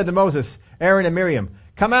Lord said to Moses, Aaron and Miriam,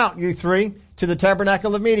 come out, you three, to the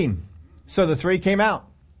tabernacle of meeting. So the three came out.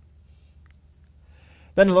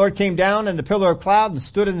 Then the Lord came down in the pillar of cloud and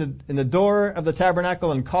stood in the door of the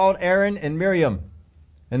tabernacle and called Aaron and Miriam.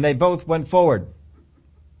 And they both went forward.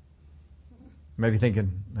 Maybe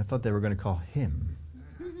thinking, I thought they were going to call him.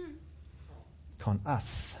 Call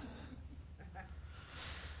us.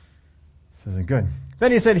 This isn't good.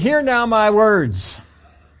 Then he said, hear now my words.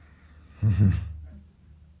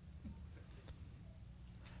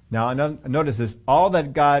 Now notice this. All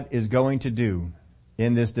that God is going to do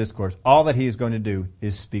in this discourse, all that he is going to do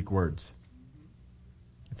is speak words.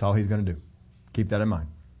 That's all he's going to do. Keep that in mind.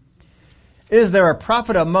 Is there a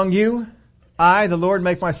prophet among you? I, the Lord,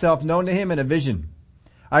 make myself known to him in a vision.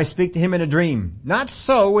 I speak to him in a dream. Not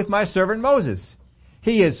so with my servant Moses.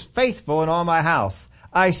 He is faithful in all my house.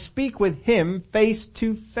 I speak with him face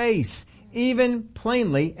to face, even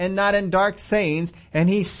plainly and not in dark sayings, and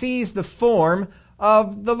he sees the form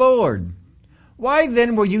of the Lord. Why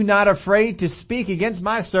then were you not afraid to speak against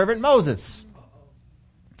my servant Moses?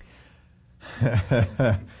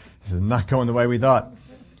 This is not going the way we thought.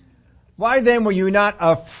 Why then were you not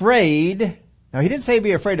afraid? Now he didn't say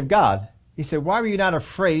be afraid of God. He said, why were you not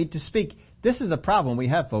afraid to speak? This is the problem we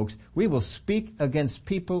have, folks. We will speak against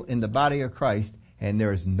people in the body of Christ and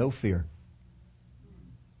there is no fear.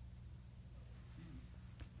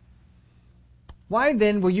 Why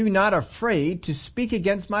then were you not afraid to speak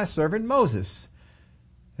against my servant Moses?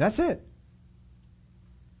 That's it.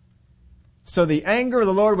 So the anger of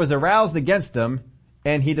the Lord was aroused against them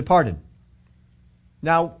and he departed.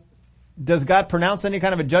 Now, does God pronounce any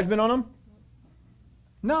kind of a judgment on them?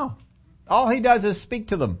 No. All he does is speak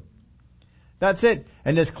to them. That's it.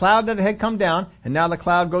 And this cloud that had come down, and now the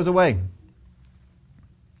cloud goes away.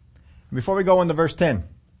 Before we go into verse 10,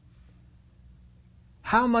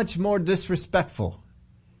 how much more disrespectful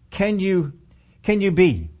can you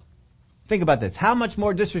be? Think about this. How much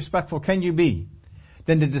more disrespectful can you be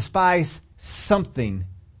than to despise something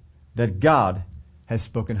that God has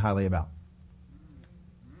spoken highly about?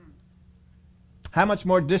 How much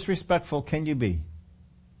more disrespectful can you be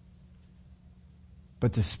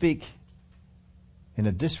but to speak in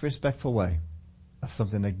a disrespectful way of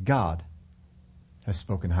something that God has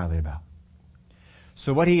spoken highly about?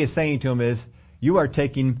 So what he is saying to him is, you are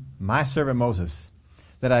taking my servant Moses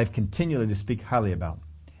that I've continually to speak highly about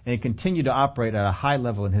and continue to operate at a high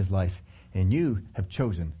level in his life, and you have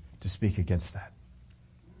chosen to speak against that.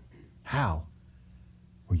 How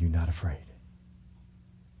were you not afraid?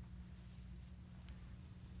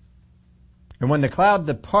 And when the cloud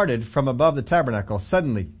departed from above the tabernacle,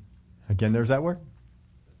 suddenly, again there's that word,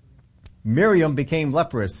 Miriam became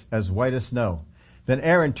leprous as white as snow. Then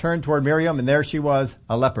Aaron turned toward Miriam and there she was,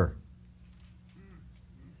 a leper.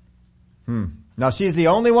 Now she's the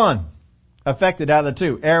only one affected out of the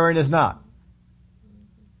two. Aaron is not.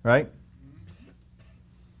 Right?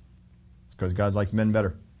 It's because God likes men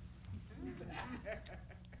better.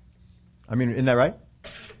 I mean, isn't that right?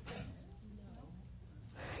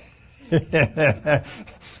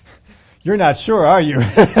 You're not sure, are you?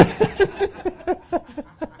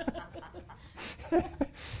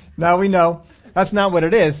 Now we know that's not what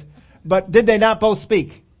it is. But did they not both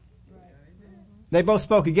speak? They both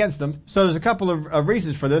spoke against them. So there's a couple of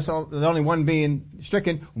reasons for this. There's only one being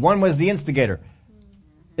stricken. One was the instigator.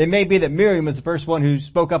 It may be that Miriam was the first one who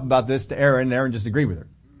spoke up about this to Aaron, and Aaron just agreed with her.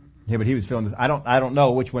 Yeah, but he was feeling this. I don't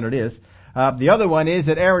know which one it is. The other one is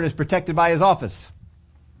that Aaron is protected by his office.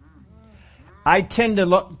 I tend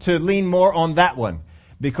to lean more on that one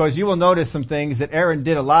because you will notice some things that Aaron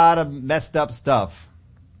did a lot of messed up stuff,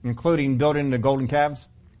 including building the golden calves,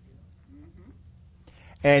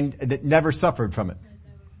 and that never suffered from it.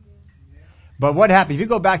 But what happened? If you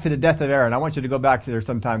go back to the death of Aaron, I want you to go back to there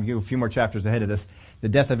sometime, a few more chapters ahead of this, the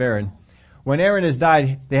death of Aaron. When Aaron has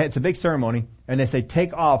died, it's a big ceremony, and they say,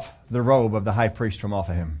 take off the robe of the high priest from off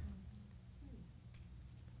of him.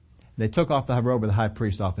 They took off the robe of the high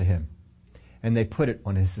priest off of him, and they put it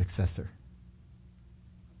on his successor.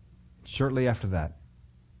 Shortly after that,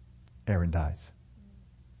 Aaron dies.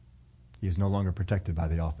 He is no longer protected by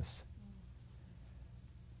the office.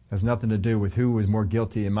 It has nothing to do with who was more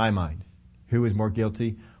guilty in my mind. Who is more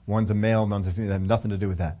guilty? One's a male, one's a female. They have nothing to do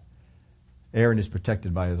with that. Aaron is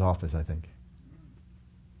protected by his office, I think.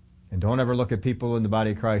 And don't ever look at people in the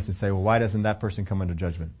body of Christ and say, well, why doesn't that person come under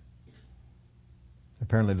judgment?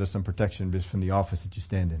 Apparently there's some protection just from the office that you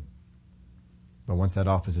stand in. But once that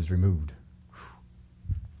office is removed,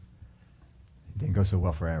 it didn't go so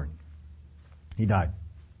well for Aaron. He died.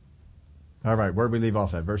 All right, where did we leave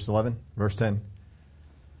off at? Verse 11? Verse 10?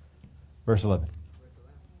 Verse 11.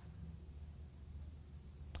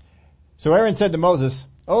 So Aaron said to Moses,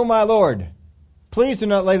 O my Lord, please do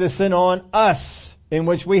not lay the sin on us in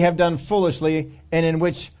which we have done foolishly and in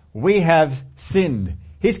which we have sinned.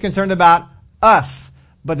 He's concerned about us.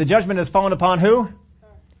 But the judgment has fallen upon who?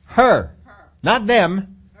 Her. Not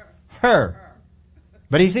them. Her.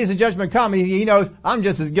 But he sees the judgment come. He knows I'm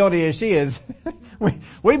just as guilty as she is.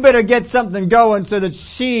 we better get something going so that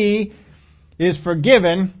she is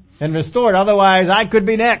forgiven and restored. Otherwise I could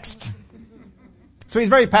be next. So he's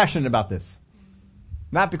very passionate about this.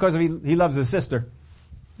 Not because he loves his sister.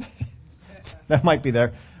 That might be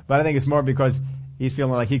there. But I think it's more because he's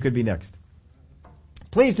feeling like he could be next.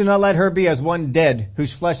 Please do not let her be as one dead,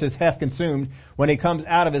 whose flesh is half consumed when he comes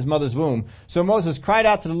out of his mother's womb. So Moses cried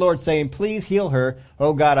out to the Lord, saying, please heal her,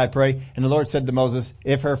 O God, I pray. And the Lord said to Moses,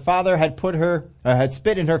 if her father had had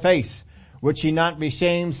spit in her face, would she not be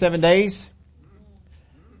shamed 7 days?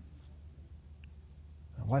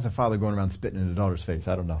 Why is the father going around spitting in the daughter's face?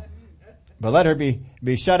 I don't know. But let her be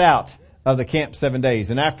shut out of the camp 7 days,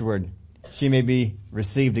 and afterward she may be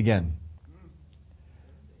received again.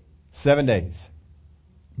 7 days.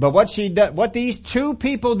 But what these two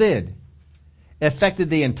people did affected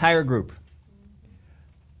the entire group.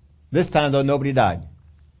 This time though, nobody died.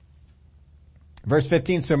 Verse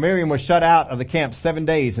 15, so Miriam was shut out of the camp 7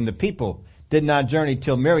 days, and the people did not journey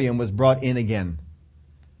till Miriam was brought in again.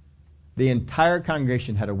 The entire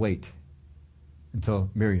congregation had to wait until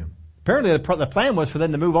Miriam. Apparently the plan was for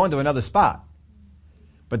them to move on to another spot.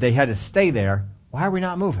 But they had to stay there. Why are we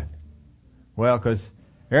not moving? Well, because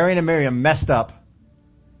Aaron and Miriam messed up.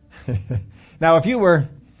 Now, if you were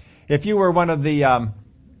one of the,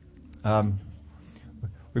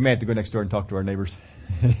 we may have to go next door and talk to our neighbors.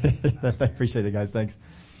 I appreciate it, guys. Thanks.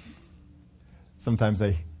 Sometimes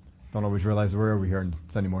they don't always realize we're over here on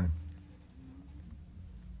Sunday morning.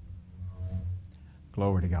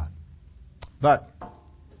 Glory to God. But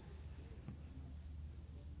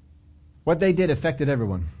what they did affected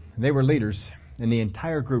everyone. They were leaders, and the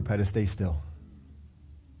entire group had to stay still.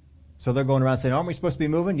 So they're going around saying, aren't we supposed to be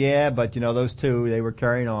moving? Yeah, but those two, they were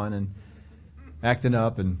carrying on and acting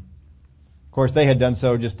up. And of course they had done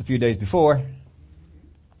so just a few days before.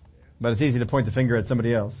 But it's easy to point the finger at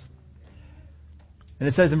somebody else. And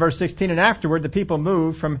it says in verse 16, and afterward the people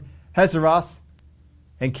moved from Hazeroth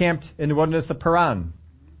and camped in the wilderness of Paran.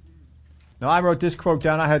 Now I wrote this quote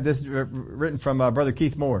down. I had this written from Brother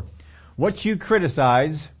Keith Moore. What you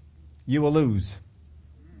criticize, you will lose.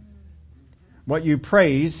 What you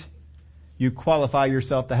praise, you qualify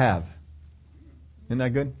yourself to have. Isn't that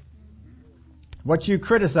good? What you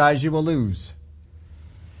criticize, you will lose.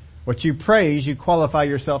 What you praise, you qualify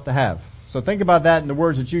yourself to have. So think about that in the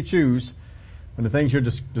words that you choose and the things you're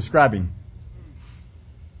describing.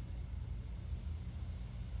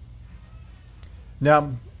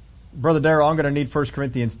 Now, Brother Darrell, I'm going to need 1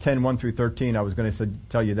 Corinthians 10, 1 through 13. I was going to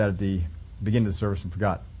tell you that at the beginning of the service and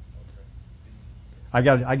forgot. I'm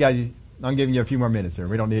giving you a few more minutes here.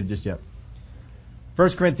 We don't need it just yet.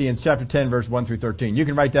 1 Corinthians chapter 10, verse 1 through 13. You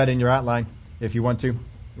can write that in your outline if you want to.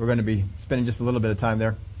 We're going to be spending just a little bit of time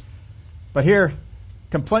there. But here,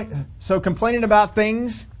 complaining about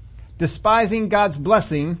things, despising God's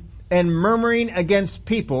blessing, and murmuring against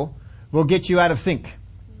people will get you out of sync.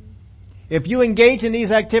 If you engage in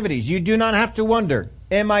these activities, you do not have to wonder,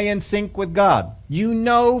 am I in sync with God? You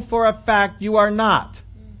know for a fact you are not.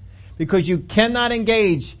 Because you cannot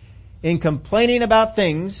engage in complaining about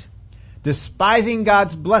things, despising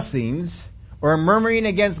God's blessings, or murmuring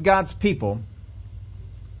against God's people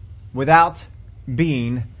without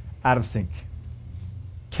being out of sync.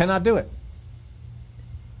 Cannot do it.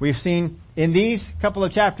 We've seen in these couple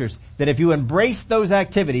of chapters that if you embrace those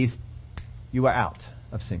activities, you are out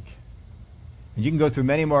of sync. And you can go through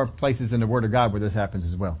many more places in the Word of God where this happens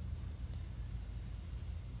as well.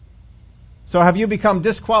 So have you become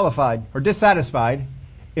disqualified or dissatisfied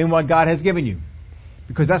in what God has given you?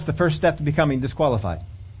 Because that's the first step to becoming disqualified.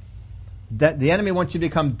 That the enemy wants you to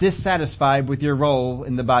become dissatisfied with your role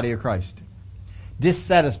in the body of Christ.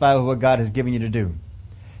 Dissatisfied with what God has given you to do.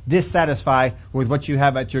 Dissatisfied with what you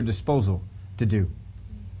have at your disposal to do.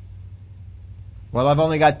 Well, I've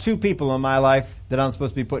only got 2 people in my life that I'm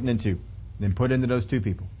supposed to be putting into. Then put into those 2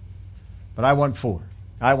 people. But I want 4.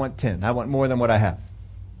 I want 10. I want more than what I have.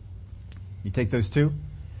 You take those 2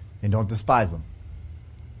 and don't despise them.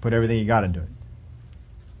 Put everything you got into it.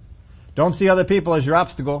 Don't see other people as your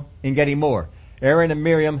obstacle in getting more. Aaron and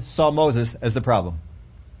Miriam saw Moses as the problem.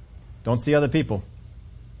 Don't see other people.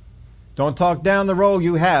 Don't talk down the role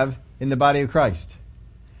you have in the body of Christ.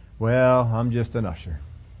 Well, I'm just an usher.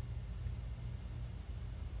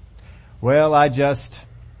 Well,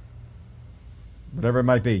 whatever it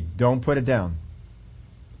might be. Don't put it down.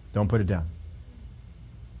 Don't put it down.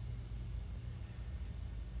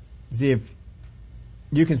 See, if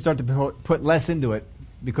you can start to put less into it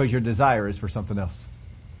because your desire is for something else.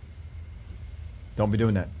 Don't be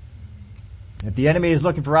doing that. If the enemy is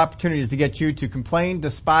looking for opportunities to get you to complain,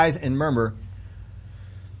 despise, and murmur,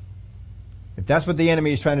 if that's what the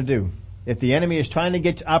enemy is trying to do, if the enemy is trying to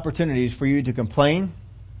get opportunities for you to complain,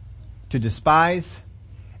 to despise,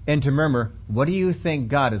 and to murmur, what do you think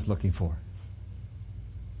God is looking for?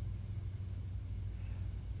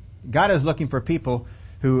 God is looking for people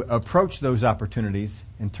who approach those opportunities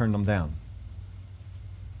and turn them down.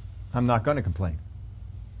 I'm not going to complain.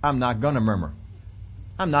 I'm not going to murmur.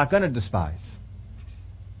 I'm not going to despise.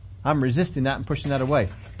 I'm resisting that and pushing that away.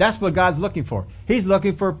 That's what God's looking for. He's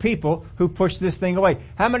looking for people who push this thing away.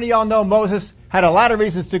 How many of y'all know Moses had a lot of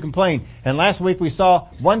reasons to complain? And last week we saw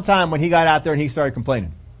one time when he got out there and he started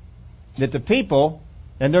complaining. That the people,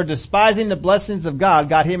 and they're despising the blessings of God,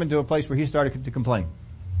 got him into a place where he started to complain.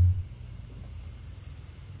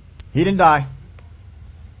 He didn't die.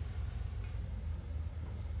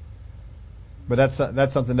 But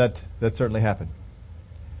that's something that certainly happened.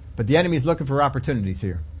 But the enemy's looking for opportunities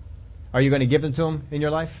here. Are you going to give them to him in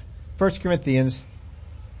your life? 1 Corinthians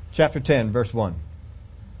chapter 10, verse 1.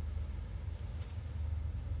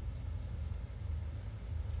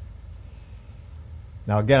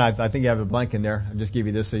 Now again, I think you have a blank in there. I'll just give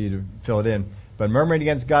you this so you to fill it in. But murmuring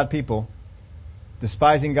against God people,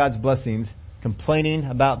 despising God's blessings, complaining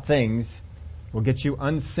about things will get you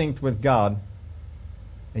unsynced with God,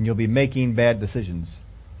 and you'll be making bad decisions.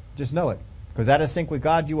 Just know it. Because out of sync with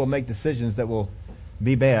God, you will make decisions that will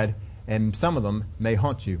be bad, and some of them may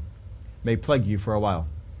haunt you, may plague you for a while.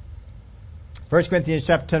 1 Corinthians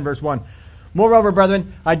chapter 10, verse 1. Moreover,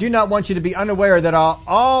 brethren, I do not want you to be unaware that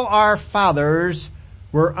all our fathers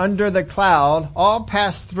were under the cloud, all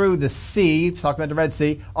passed through the sea, talking about the Red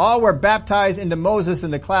Sea, all were baptized into Moses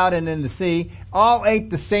in the cloud and in the sea, all ate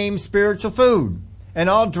the same spiritual food, and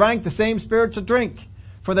all drank the same spiritual drink.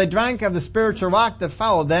 For they drank of the spiritual rock that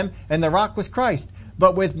followed them, and the rock was Christ.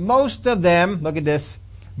 But with most of them, look at this,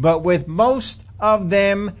 but with most of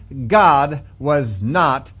them God was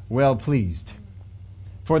not well pleased.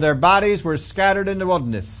 For their bodies were scattered in the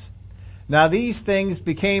wilderness. Now these things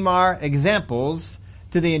became our examples,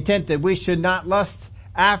 to the intent that we should not lust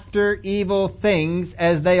after evil things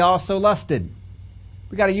as they also lusted.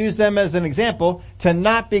 We got to use them as an example to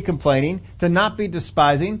not be complaining, to not be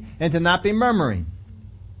despising, and to not be murmuring.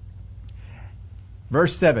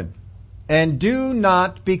 Verse 7. And do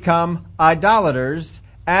not become idolaters,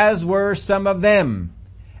 as were some of them,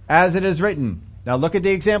 as it is written. Now look at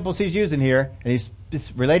the examples he's using here, and he's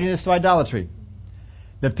relating this to idolatry.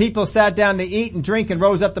 The people sat down to eat and drink and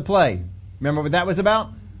rose up to play. Remember what that was about?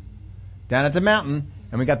 Down at the mountain,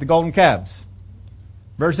 and we got the golden calves.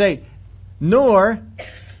 Verse 8. Nor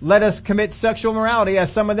let us commit sexual immorality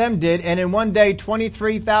as some of them did, and in one day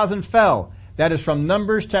 23,000 fell. That is from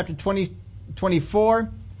Numbers chapter 24,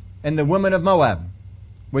 and the women of Moab,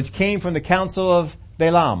 which came from the council of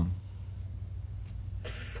Balaam.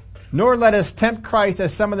 Nor let us tempt Christ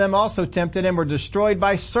as some of them also tempted and were destroyed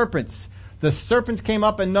by serpents. The serpents came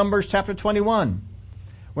up in Numbers chapter 21.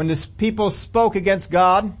 When the people spoke against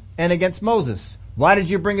God and against Moses. Why did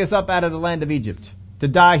you bring us up out of the land of Egypt to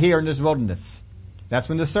die here in this wilderness? That's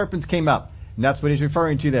when the serpents came up. And that's what he's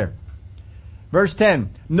referring to there. Verse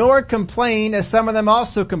 10. Nor complain as some of them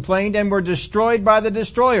also complained and were destroyed by the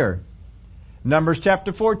destroyer. Numbers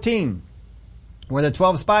chapter 14. Where the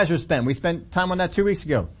 12 spies were spent. We spent time on that 2 weeks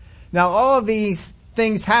ago. Now all of these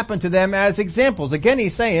things happened to them as examples. Again,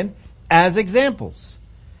 he's saying as examples.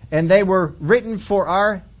 And they were written for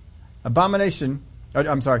our admonition,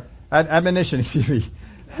 excuse me.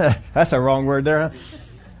 That's a wrong word there, huh?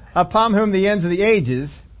 Upon whom the ends of the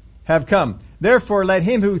ages have come. Therefore let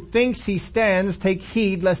him who thinks he stands take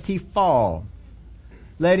heed lest he fall.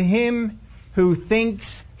 Let him who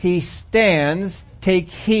thinks he stands take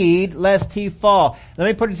heed lest he fall. Let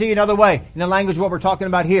me put it to you another way, in the language of what we're talking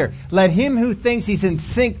about here. Let him who thinks he's in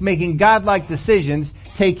sync making godlike decisions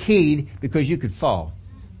take heed, because you could fall.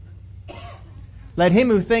 Let him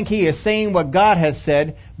who think he is saying what God has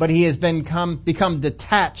said, but he has become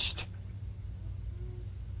detached.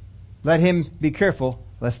 Let him be careful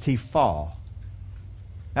lest he fall.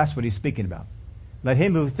 That's what he's speaking about. Let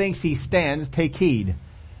him who thinks he stands take heed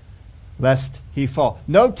lest he fall.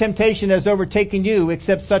 No temptation has overtaken you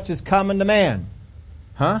except such as common to man.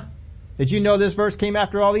 Huh? Did you know this verse came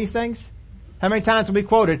after all these things? How many times have we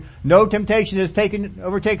quoted, no temptation has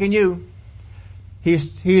overtaken you? He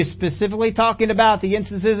is specifically talking about the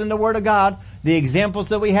instances in the Word of God, the examples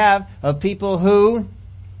that we have of people who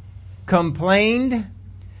complained,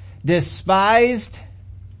 despised,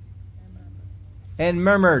 and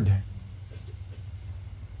murmured.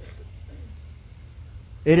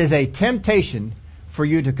 It is a temptation for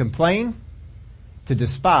you to complain, to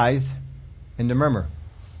despise, and to murmur.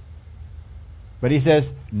 But he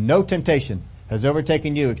says, no temptation has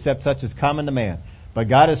overtaken you except such as common to man. But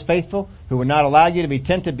God is faithful, who will not allow you to be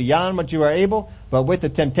tempted beyond what you are able, but with the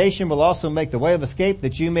temptation will also make the way of escape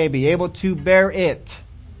that you may be able to bear it.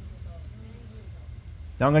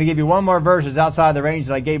 Now I'm going to give you one more verse that's outside the range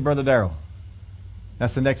that I gave Brother Darrell.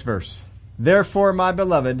 That's the next verse. Therefore, my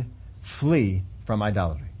beloved, flee from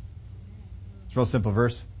idolatry. It's a real simple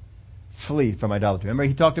verse. Flee from idolatry. Remember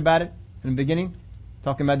he talked about it in the beginning?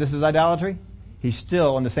 Talking about this is idolatry? He's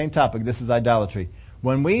still on the same topic. This is idolatry.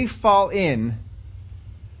 When we fall in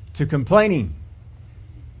to complaining,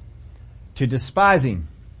 to despising,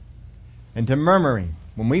 and to murmuring,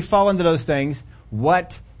 when we fall into those things,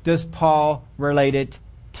 what does Paul relate it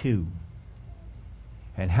to?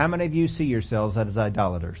 And how many of you see yourselves as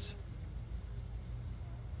idolaters?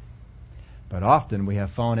 But often we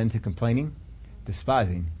have fallen into complaining,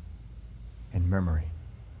 despising, and murmuring.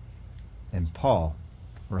 And Paul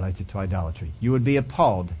relates it to idolatry. You would be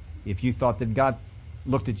appalled if you thought that God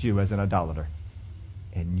looked at you as an idolater.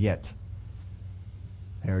 And yet,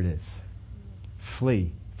 there it is.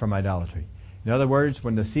 Flee from idolatry. In other words,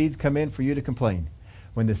 when the seeds come in for you to complain,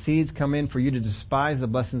 when the seeds come in for you to despise the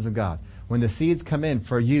blessings of God, when the seeds come in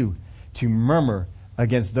for you to murmur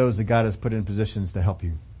against those that God has put in positions to help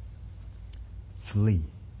you, flee.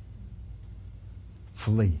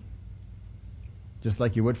 Flee. Just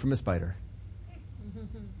like you would from a spider,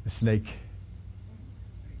 a snake,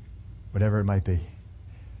 whatever it might be.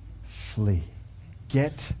 Flee.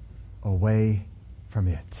 Get away from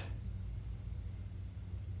it.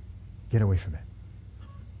 Get away from it.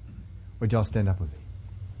 Would y'all stand up with me?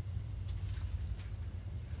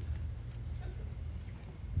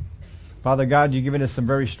 Father God, you've given us some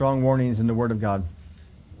very strong warnings in the Word of God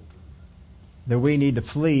that we need to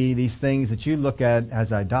flee these things that you look at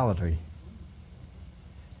as idolatry.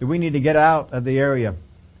 That we need to get out of the area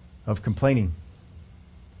of complaining,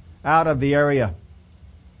 out of the area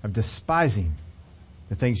of despising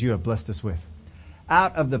the things you have blessed us with,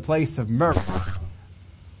 out of the place of murmur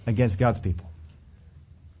against God's people.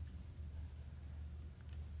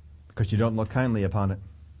 Because you don't look kindly upon it.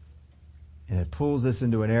 And it pulls us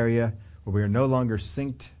into an area where we are no longer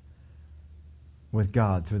synced with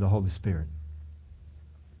God through the Holy Spirit.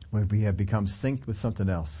 Where we have become synced with something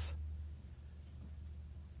else.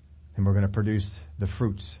 And we're going to produce the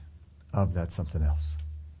fruits of that something else.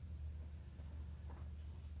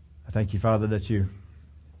 I thank you, Father, that you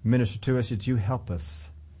minister to us, that you help us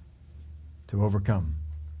to overcome.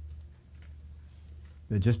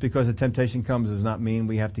 That just because a temptation comes does not mean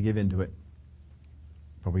we have to give in to it,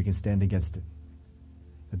 but we can stand against it.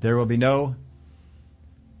 That there will be no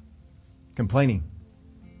complaining,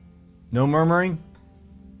 no murmuring,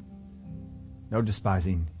 no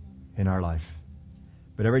despising in our life.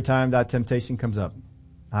 But every time that temptation comes up,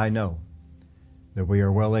 I know that we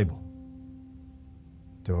are well able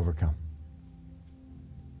to overcome.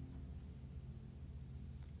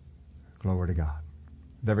 Glory to God.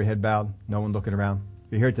 With every head bowed, no one looking around.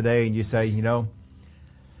 If you're here today and you say, you know,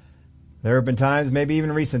 there have been times, maybe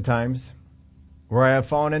even recent times, where I have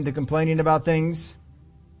fallen into complaining about things,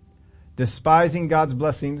 despising God's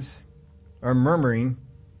blessings, or murmuring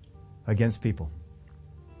against people.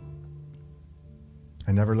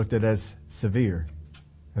 I never looked at it as severe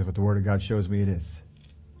as what the Word of God shows me it is.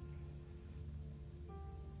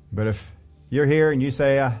 But if you're here and you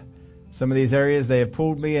say, some of these areas, they have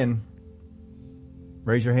pulled me in,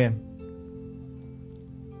 raise your hand.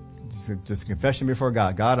 Just a confession before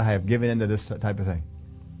God. God, I have given into this type of thing.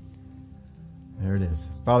 There it is.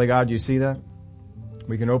 Father God, you see that?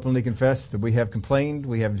 We can openly confess that we have complained,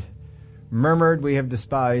 we have murmured, we have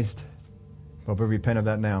despised, but we repent of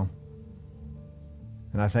that now.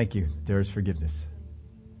 And I thank you that there is forgiveness.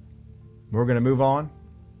 We're going to move on,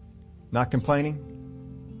 not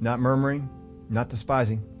complaining, not murmuring, not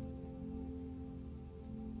despising,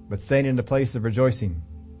 but staying in the place of rejoicing,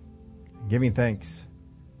 giving thanks,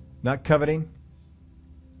 not coveting,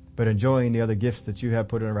 but enjoying the other gifts that you have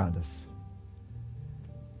put around us.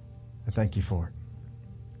 I thank you for it.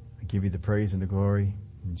 I give you the praise and the glory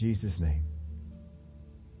in Jesus' name.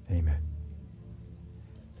 Amen.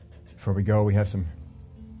 Before we go, we have some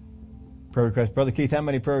prayer requests. Brother Keith, how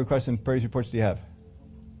many prayer requests and praise reports do you have?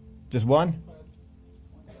 Just one?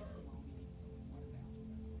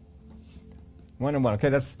 One and one.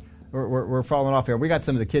 Okay, we're falling off here. We got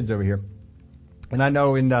some of the kids over here. And I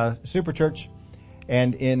know in Super Church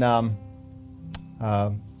and in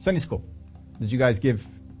Sunday school that you guys give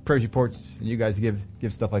praise reports and you guys give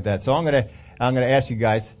stuff like that. So I'm gonna ask you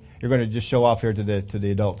guys. You're gonna just show off here to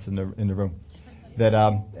the adults in the room. That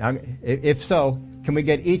if so, can we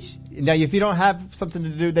get each? Now, if you don't have something to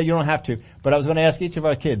do, that you don't have to. But I was going to ask each of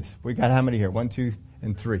our kids. We got how many here? 1, 2,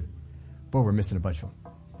 and 3. Boy, we're missing a bunch of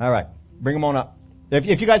them. All right, bring them on up.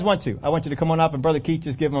 If you guys want to, I want you to come on up and Brother Keith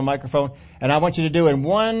just give him a microphone, and I want you to do in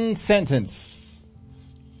one sentence.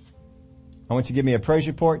 I want you to give me a praise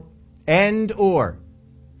report and or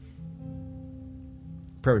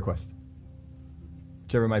prayer request,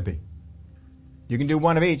 whichever it might be. You can do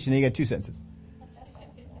one of each, and then you get 2 sentences.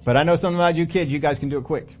 But I know something about you kids. You guys can do it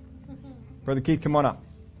quick. Brother Keith, come on up.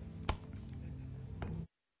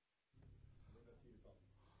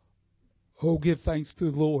 Oh, give thanks to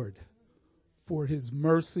the Lord, for his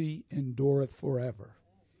mercy endureth forever.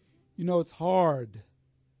 You know, it's hard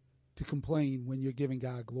to complain when you're giving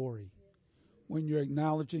God glory, when you're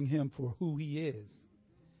acknowledging him for who he is.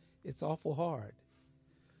 It's awful hard.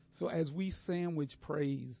 So as we sandwich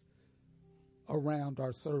praise around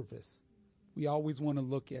our service, we always want to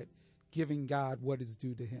look at giving God what is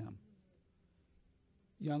due to him.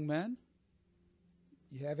 Young men,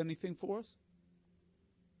 you have anything for us?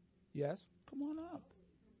 Yes? Come on up.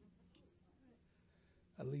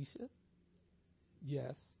 Alicia?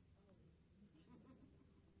 Yes.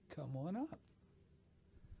 Come on up.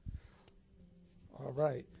 All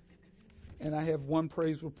right. And I have one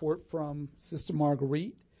praise report from Sister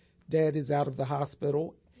Marguerite. Dad is out of the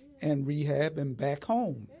hospital and rehab and back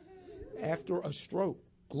home after a stroke.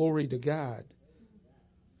 Glory to God.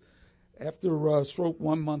 After a stroke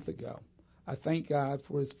 1 month ago. I thank God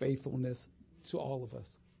for his faithfulness to all of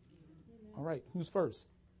us. All right, who's first?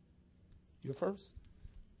 You're first.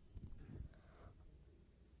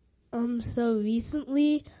 So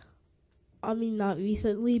recently, not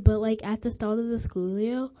recently, but like at the start of the school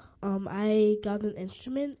year, I got an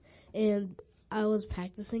instrument and I was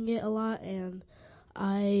practicing it a lot, and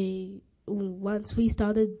once we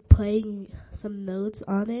started playing some notes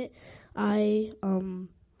on it, I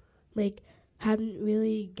hadn't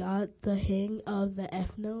really got the hang of the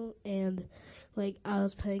F note, and I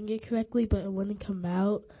was playing it correctly, but it wouldn't come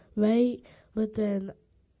out right. But then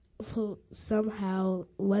somehow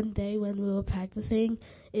one day when we were practicing,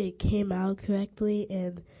 it came out correctly,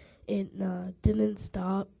 and it didn't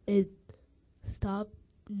stop. It stopped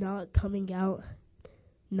not coming out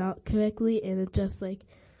not correctly, and it just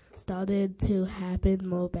started to happen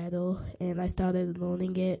more better, and I started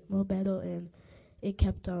learning it more better, and it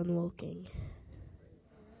kept on working.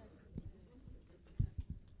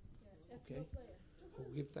 Okay. Oh,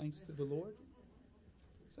 give thanks to the Lord.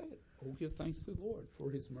 Say it. Oh, give thanks to the Lord, for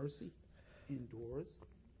his mercy endures.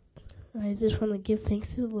 I just want to give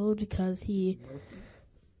thanks to the Lord because his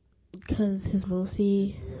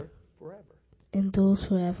mercy endures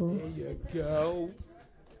forever. There you go.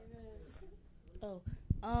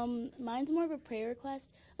 Mine's more of a prayer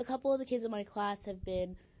request. A couple of the kids in my class have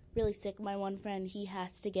been really sick. My one friend, he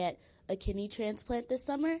has to get a kidney transplant this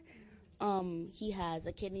summer. He has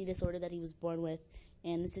a kidney disorder that he was born with,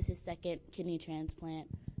 and this is his second kidney transplant.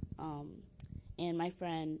 And my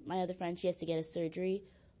other friend, she has to get a surgery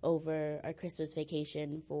over our Christmas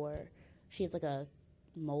vacation she has a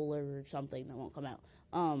molar or something that won't come out.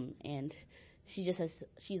 And she's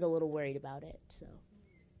a little worried about it, so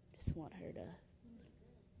just want her to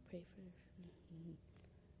pray for her.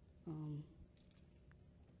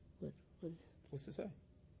 What's to say?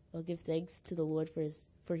 I'll give thanks to the Lord for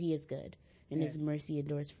he is good, and his mercy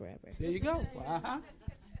endures forever. There you go.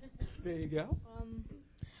 There you go.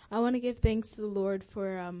 I want to give thanks to the Lord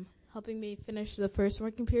for helping me finish the first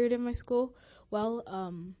working period in my school. Well,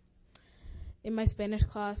 in my Spanish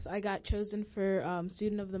class, I got chosen for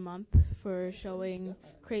Student of the Month for showing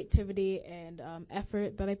creativity and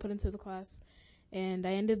effort that I put into the class. And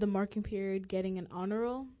I ended the marking period getting an honor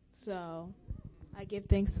roll. So I give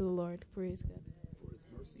thanks to the Lord for his good.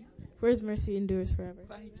 For his mercy endures forever.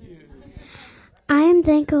 Thank you. I am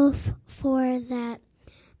thankful for that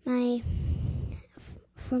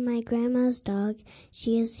for my grandma's dog.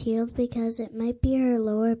 She is healed because it might be her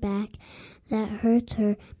lower back that hurts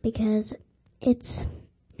her, because it's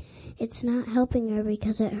not helping her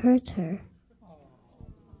because it hurts her.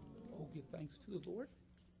 Oh, give thanks to the Lord.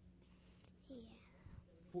 Yeah.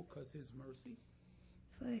 Because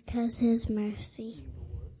his mercy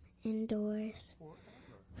endures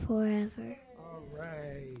forever. All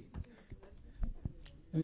right.